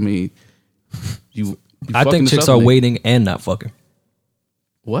somebody else, I mean, you I fucking think chicks this are other nigga. waiting and not fucking.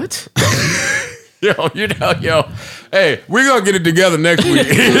 What? Yo. Hey, we're gonna get it together next week.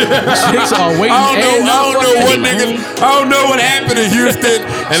 Chicks are waiting I and not don't know fucking. what niggas. I don't know what happened in Houston,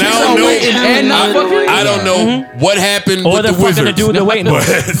 and Chicks I don't are know. waiting and not fucking. I don't know what happened Or with they're the fucking Wizards. to do the waiting. Nah,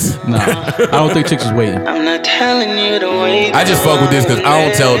 I don't think chicks is waiting. I'm not telling you to wait. I just fuck with this because I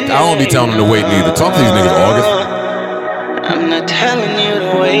don't be telling them to wait neither. Talk to these niggas, August. I'm not telling you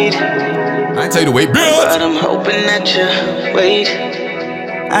to wait, I ain't tell you to wait, bitch. but I'm hoping that you wait.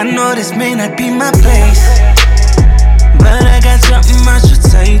 I know this may not be my place, but I got something I should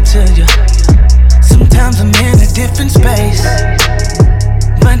say to you. Sometimes I'm in a different space,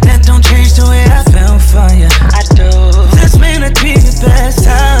 but that don't change the way I feel for you. I do. This may not be the best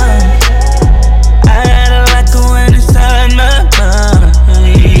time. I got a lot going inside my mind.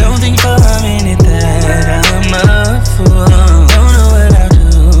 Don't think for a minute that I'm a fool. Don't know what I'll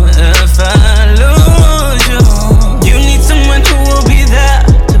do if I lose you. You need someone who will be there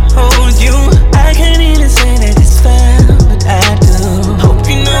to hold you. I can't even say that it's fair, but I do. Hope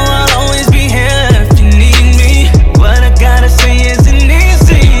you know I'll always be here if you need me. What I gotta say isn't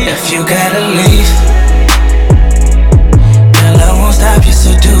easy. If you gotta leave, girl, I won't stop you,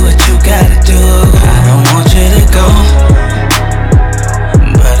 so do what you gotta do. I don't want you to go,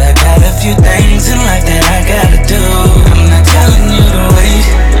 but I got a few things in life that I gotta do. I'm not telling you to wait.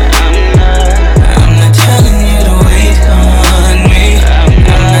 I'm not telling you to wait on me.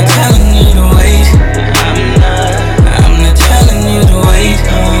 I'm not telling you to wait. I'm not telling you to wait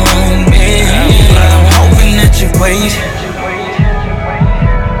on me. But I'm hoping that you wait.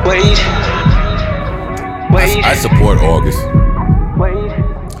 Wait. I support August. Wait.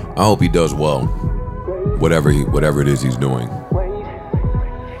 I hope he does well. Whatever it is he's doing.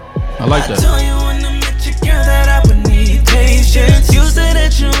 I like that. Told you when I met you, girl, that I would need patience. You said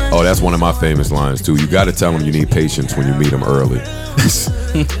that you Oh, that's one of my famous lines too. You got to tell them you need patience when you meet them early.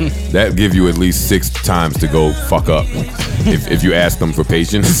 That give you at least 6 times to go fuck up if you ask them for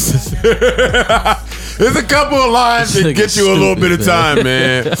patience. There's a couple of lines that get you a little bit of time,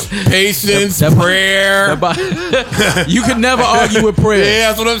 man. Patience, prayer. You can never argue with prayer. Yeah,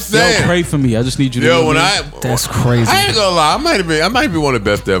 that's what I'm saying. Yo, pray for me. I just need you to. Yo, know when me. That's crazy. I ain't gonna lie, I might be one of the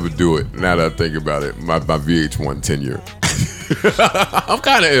best to ever do it. Now that I think about it, my VH1 tenure. I'm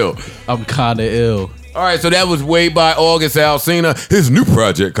kind of ill. I'm kind of ill. All right, so that was Wait by August Alsina. His new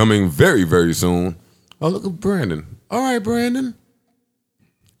project coming very, very soon. Oh, look at Brandon. All right, Brandon.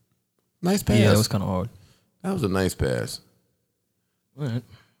 Nice pass. Yeah, it was kind of hard. That was a nice pass. All right.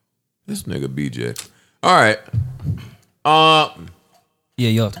 This nigga BJ. All right. Yeah,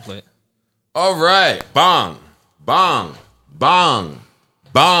 you'll have to play it. All right. Bong. Bong. Bong.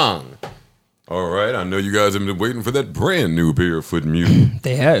 Bong. All right. I know you guys have been waiting for that brand new Barefoot music.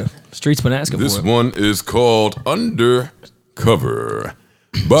 They have. Street's been asking This for it. one is called Undercover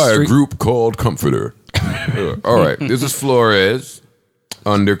by a Street- group called Comforter. All right. This is Flores.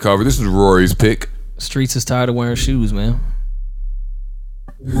 Undercover. This is Rory's pick. Streets is tired of wearing shoes, man.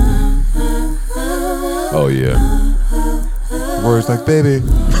 Oh, yeah. Rory's like, baby.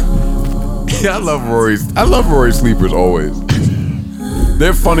 Yeah, I love Rory's sleepers always.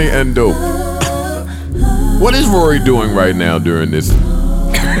 They're funny and dope. What is Rory doing right now during this?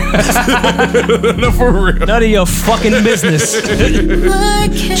 No, for real. None of your fucking business.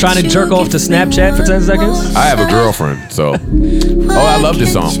 Trying to jerk off to Snapchat for 10 seconds? I have a girlfriend, so. Oh, I love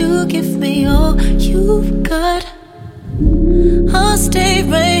this song. You give me all you've got. I'll stay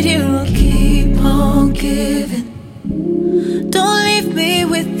right here. I'll keep on giving. Don't leave me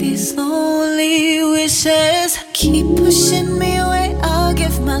with these lonely wishes. Keep pushing me away. I'll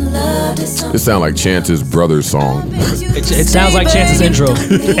give my love to someone. This sounds like Chance's brother's song. It sounds like Chance's intro.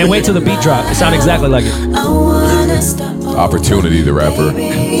 And wait till the beat drop. It sounds exactly like it. I wanna stop. Opportunity, the rapper.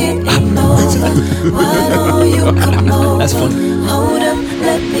 That's funny. Hold up,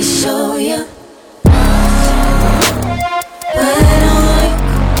 let me show you.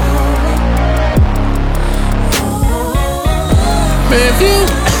 Man, if you.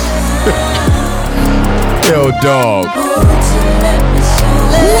 Yo, dog.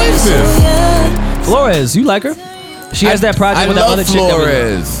 Who is this? Flores, you like her? She has that project I with that love other chick that we-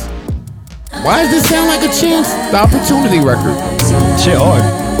 Flores. Why does this sound like a Chance the Opportunity record? Shit hard.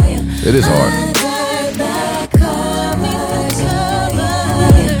 It is hard.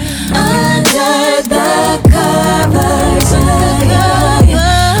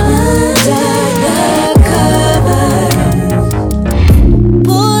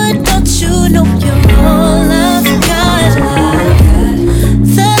 Boy, don't you know you're all I've got?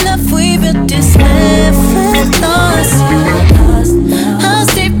 The love we built is never lost. I'll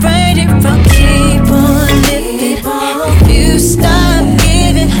stay right here, I'll keep on living. If you stop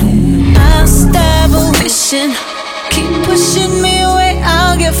giving, I'll stop wishing. Keep pushing me away,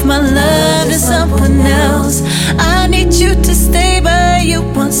 I'll give my love to someone else. I need you to stay, but you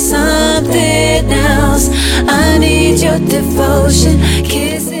want something else. I need your devotion,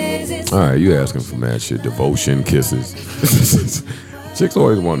 kisses. All right, you asking for mad shit. Devotion, kisses. Chicks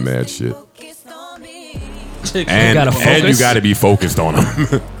always want mad shit. And gotta you focus. got to be focused on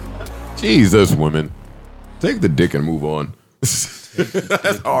them. Jesus, women. Take the dick and move on.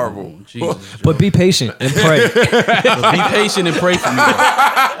 That's horrible. But be patient and pray. Be patient and pray for me.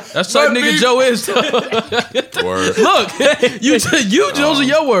 That's what nigga Joe is. Word. Look, you those are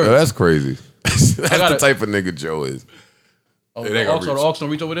your words. Oh, that's crazy. That's the gotta- type of nigga Joe is. Oh, It the ain't gonna aux reach. don't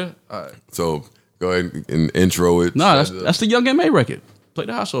reach over there? All right. So go ahead and intro it. Nah, that's the Young M.A. record. Play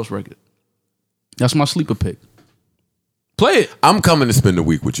the Hot Sauce record. That's my sleeper pick. Play it. I'm coming to spend a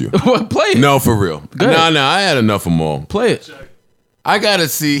week with you. Play it. No, for real. ahead. No, I had enough of them all. Play it. I gotta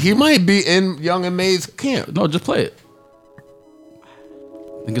see. He might be in Young and May's camp. No, just play it.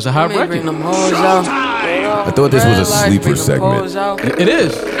 I think it's a hot record. Bring them hoes out. I thought this was a sleeper segment. It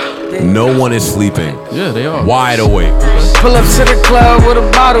is. No one is sleeping. Yeah, they are. Wide awake. Pull up to the club with a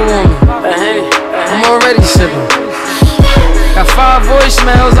bottle on me. I'm already sipping. Got 5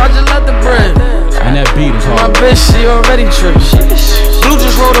 voicemails, I just let the bread. And that beat is My hard. bitch, she already tripping. Blue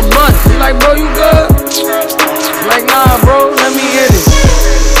just rolled a blunt. He like, bro, you good? I'm like, nah, bro, let me hit it.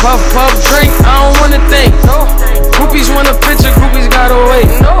 Puff, puff, drink, I don't wanna think. Groupies want a picture, groupies gotta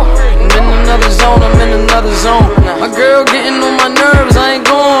wait. I'm in another zone, I'm in another zone. My girl getting on my nerves, I ain't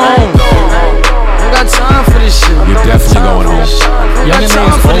going home. I got time for this shit. You're definitely going home. Young and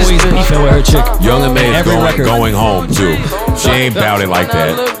May's always beefing with her chick. Young and May is Every record. going home too. She ain't bout it like When I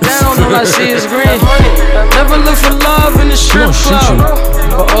that. look down, all I see is green. Never look for love in the strip gonna shoot club.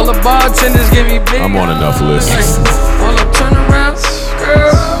 But all the bartenders give me big. I'm on enough lists. All the turnarounds,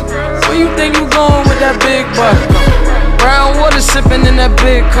 girl. Where you think you going with that big butt? Brown water sipping in that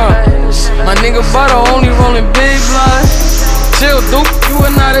big cup. My nigga Butter only rolling big blood. Chill, Duke, you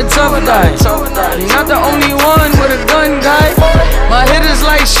are not a tough guy. You're not the only one with a gun, guy. My hitters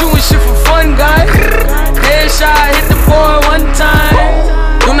like shooting shit for fun, guy. Headshot, hit the boy one time.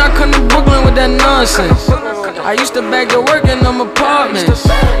 Do not come to Brooklyn with that nonsense. I used to bag to work in them apartments.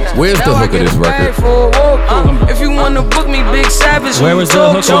 Where's the Now I hook of get this a bag record? for a walkthrough. If you wanna book me, Big Savage. Where was the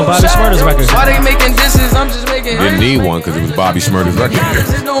hook on Bobby Shmurda's record? Why they making disses? I'm just making Didn't need one because it was Bobby Shmurda's record.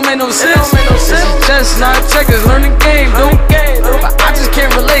 It don't make no sense. Chestnut checkers, learn the game, dude. But I just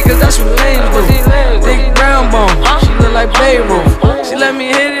can't relate, cause that's what lames do. Big brown bone, she look like Beirut. She let me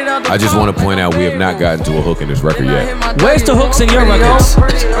hit it out the I just want to point out we have not gotten to a hook in this record yet. Where's the hooks in your records?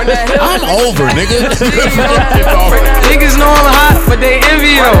 I'm over, nigga. Niggas know I'm hot, but they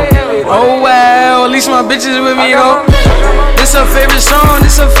envy though. Oh well, at least my bitches with me though. This her favorite song,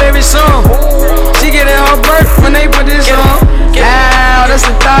 this her favorite song. She getting her birth when they put this on. Ow, that's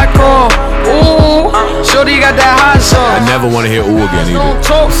the thought call. Ooh, shorty got that hot sauce. I never want to hear ooh again Don't either.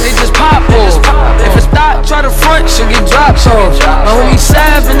 talk, they just pop off. If it's thought, try to front, she'll get dropped off. My homie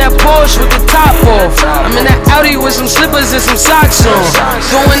Sav in that Porsche with the top off. I'm in that Audi with some slippers and some socks on.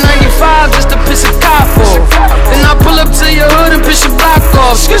 Doing 95 just to piss a cop off. Then I pull up to your hood and piss your block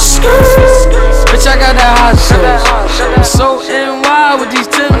off. Bitch, I got that hot sauce. I'm so NY with these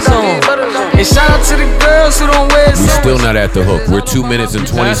Timbs on. And shout out to the girls who don't wear We still not at the hook. We're 2 minutes and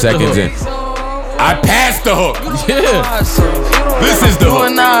 20 seconds in. I passed the hook. Yeah. This is the You hook.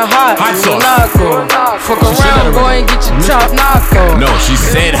 and I hot, Hot you sauce. narco. Fuck around, go and get your top knock off. No, she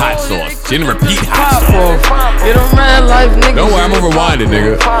said hot sauce. She didn't repeat hot Pop sauce. off. Get a man life, nigga. Don't worry, I'm gonna rewind it,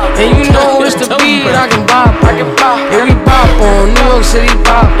 nigga. And you know it's the beat, I can bop. Yeah, we bop on New York City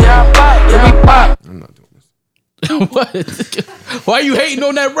pop. Yeah, we pop. I'm not doing this. What? Why you hating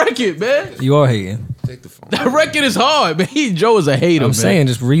on that record, man? You are hating. Take the phone. That record is hard, man. Joe is a hater, I'm man. saying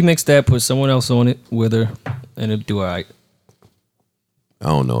just remix that, put someone else on it with her, and it'll do all right. I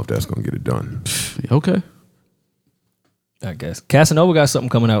don't know if that's gonna get it done. Okay. I guess. Casanova got something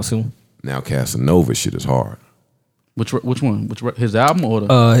coming out soon. Now Casanova shit is hard. Which one? His album or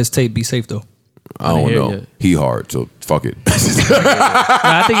the? His tape, Be Safe though. I don't hear know. it yet. He hard, so fuck it.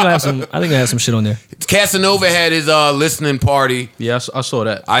 I think I have some shit on there. Casanova had his listening party. Yeah, I saw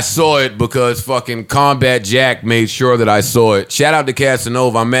that. I saw it because fucking Combat Jack made sure that I saw it. Shout out to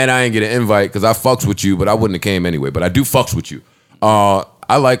Casanova. I'm mad I didn't get an invite because I fucks with you, but I wouldn't have came anyway. But I do fucks with you.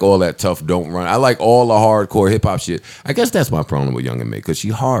 I like all that tough don't run. I like all the hardcore hip hop shit. I guess that's my problem with Young and May because she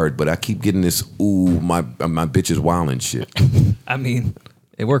hard, but I keep getting this my bitch is wildin' shit. I mean,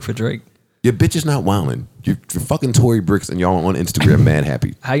 it worked for Drake. Your bitch is not wildin'. You're fucking Tory Bricks and y'all on Instagram mad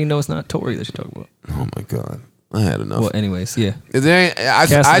happy. How you know it's not Tory that you're talking about? Oh my god, I had enough. Well, anyways, yeah. Is there any,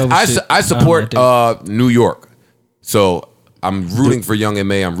 Casanova shit. I support I don't New York, so I'm rooting for Young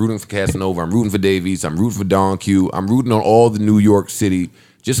M.A. I'm rooting for Casanova. I'm rooting for Dave East. I'm rooting for Don Q. I'm rooting on all the New York City.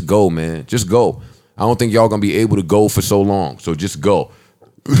 Just go, man. Just go. I don't think y'all gonna be able to go for so long. So just go.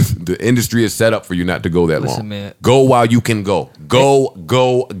 The industry is set up for you not to go that long. Man. Go while you can go. Go.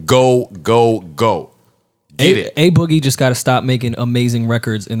 Get it. A Boogie just got to stop making amazing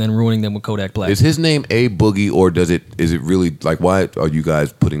records and then ruining them with Kodak Black. Is his name A Boogie or is it really like why are you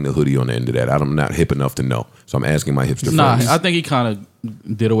guys putting the hoodie on the end of that? I'm not hip enough to know. So I'm asking my hipster Nah, friends. I think he kind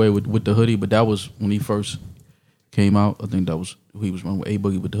of did away with the hoodie, but that was when he first came out. I think that was who he was running with, A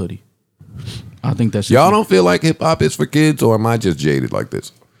Boogie with the hoodie. I think that's Y'all don't feel like hip hop is for kids, or am I just jaded like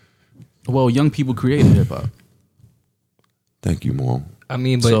this? Well, young people created hip hop. Thank you, Mom. I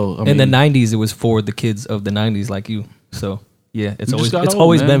mean, but So, in the 90s, it was for the kids of the 90s like you. So, yeah, it's You just got it's old,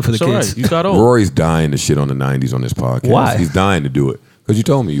 always man. been for the It's all kids. right. You got old. Rory's dying to shit on the 90s on this podcast. Why? He's dying to do it. Because you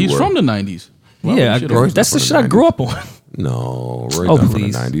told me you He's were. from the 90s. Why Yeah, would you shit on Roy's him? that's not the from shit I the grew up on. No, Rory's Oh, not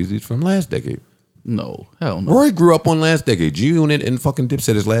please. from the 90s. He's from last decade. No, hell no. Rory grew up on last decade. G-Unit and fucking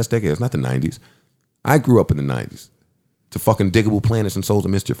Dipset is last decade. It's not the 90s. I grew up in the 90s. To fucking Diggable Planets and Souls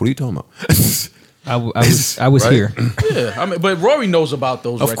of Mischief. What are you talking about? I was Right? here. Yeah, I mean, but Rory knows about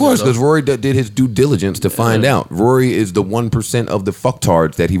those. Of course, because though. Rory did his due diligence to find out. Rory is the 1% of the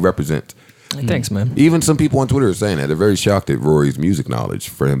fucktards that he represents. Thanks, man. Even some people on Twitter are saying that. They're very shocked at Rory's music knowledge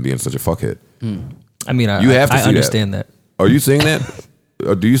for him being such a fuckhead. I mean, You have to I see understand that. Are you seeing that?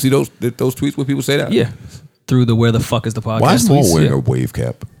 Or do you see those tweets where people say that? Yeah. Through the Where the Fuck is the Podcast. Why is Mo tweets, wearing yeah. a wave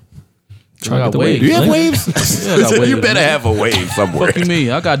cap? I got the waves. Do you have Yeah. waves? Yeah, I got You waves. better have a wave somewhere. Fuck you mean?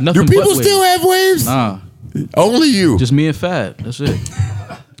 I got nothing. Do people but waves. still have waves? Nah, Only you. just me and Fab. That's it.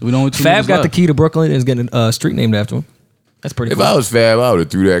 We the only two Fab niggas got the left. key to Brooklyn and is getting a street named after him. That's pretty If cool. I was Fab, I would have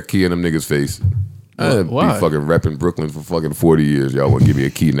threw that key in them niggas' face. I'd be Why? fucking repping Brooklyn for fucking 40 years. Y'all want to give me a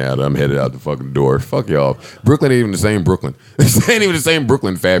key now that I'm headed out the fucking door. Fuck y'all. Brooklyn ain't even the same Brooklyn. This ain't even the same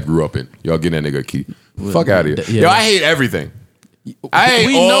Brooklyn Fab grew up in. Y'all getting that nigga a key. Fuck out of here. Yeah. Yo, I hate everything. I hate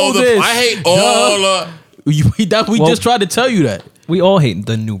We all know the. this. I hate all the. We Well- just tried to tell you that. We all hate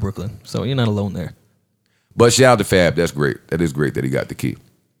the new Brooklyn, so you're not alone there. But shout out to Fab. That's great. That is great that he got the key.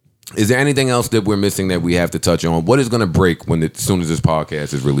 Is there anything else that we're missing that we have to touch on? What is going to break when as soon as this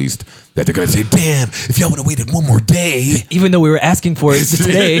podcast is released? That they're going to say, "Damn! If y'all would have waited one more day." Even though we were asking for it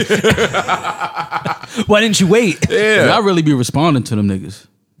today, why didn't you wait? Yeah. I really be responding to them niggas.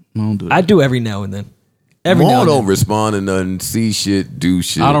 I don't do that. I do every now and then. Every now Maul and don't then. respond to nothing. See shit. Do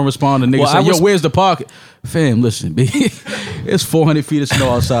shit. I don't respond to niggas. Well, I say, yo, res- where's the pocket? Fam, listen, B. It's 400 feet of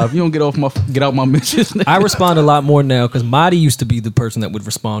snow outside. If you don't get out my mentions. I respond a lot more now because Marty used to be the person that would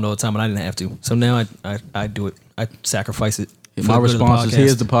respond all the time, and I didn't have to. So now I do it. I sacrifice it. for My the good of the response is, podcast.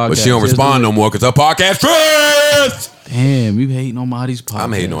 here's the podcast. But she don't Here's respond the- no more because her podcast trash. Damn, you hating on Marty's podcast.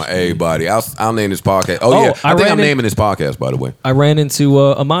 I'm hating on everybody. I'll name this podcast. Oh, Oh, yeah. I think ran I'm in- naming this podcast, by the way. I ran into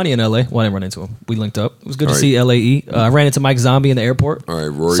Amani in LA. Well, I didn't run into him. We linked up. It was good All to right. see LAE. I ran into Mike Zombie in the airport. All right,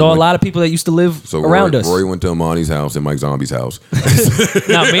 Rory Saw a went- lot of people that used to live So around Rory, us. Rory went to Amani's house and Mike Zombie's house.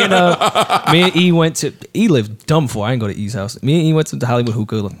 No, me and E went to. E lived dumb for. I didn't go to E's house. Me and E went to the Hollywood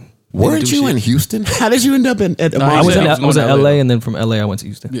hookah. Weren't do you shit. in Houston? How did you end up at Nah, I Amani's was in house? I was going to LA, LA. and then from LA I went to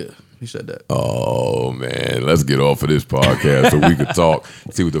Houston. Yeah, he said that. Oh man, let's get off of this podcast so we could talk,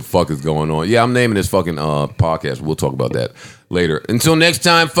 see what the fuck is going on. Yeah, I'm naming this fucking podcast. We'll talk about that later. Until next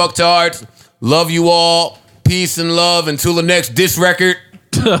time, fucktards. Love you all. Peace and love. Until the next diss record,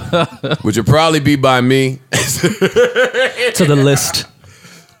 which will probably be by me. To the list.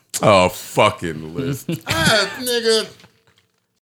 Oh, fucking list. Nigga.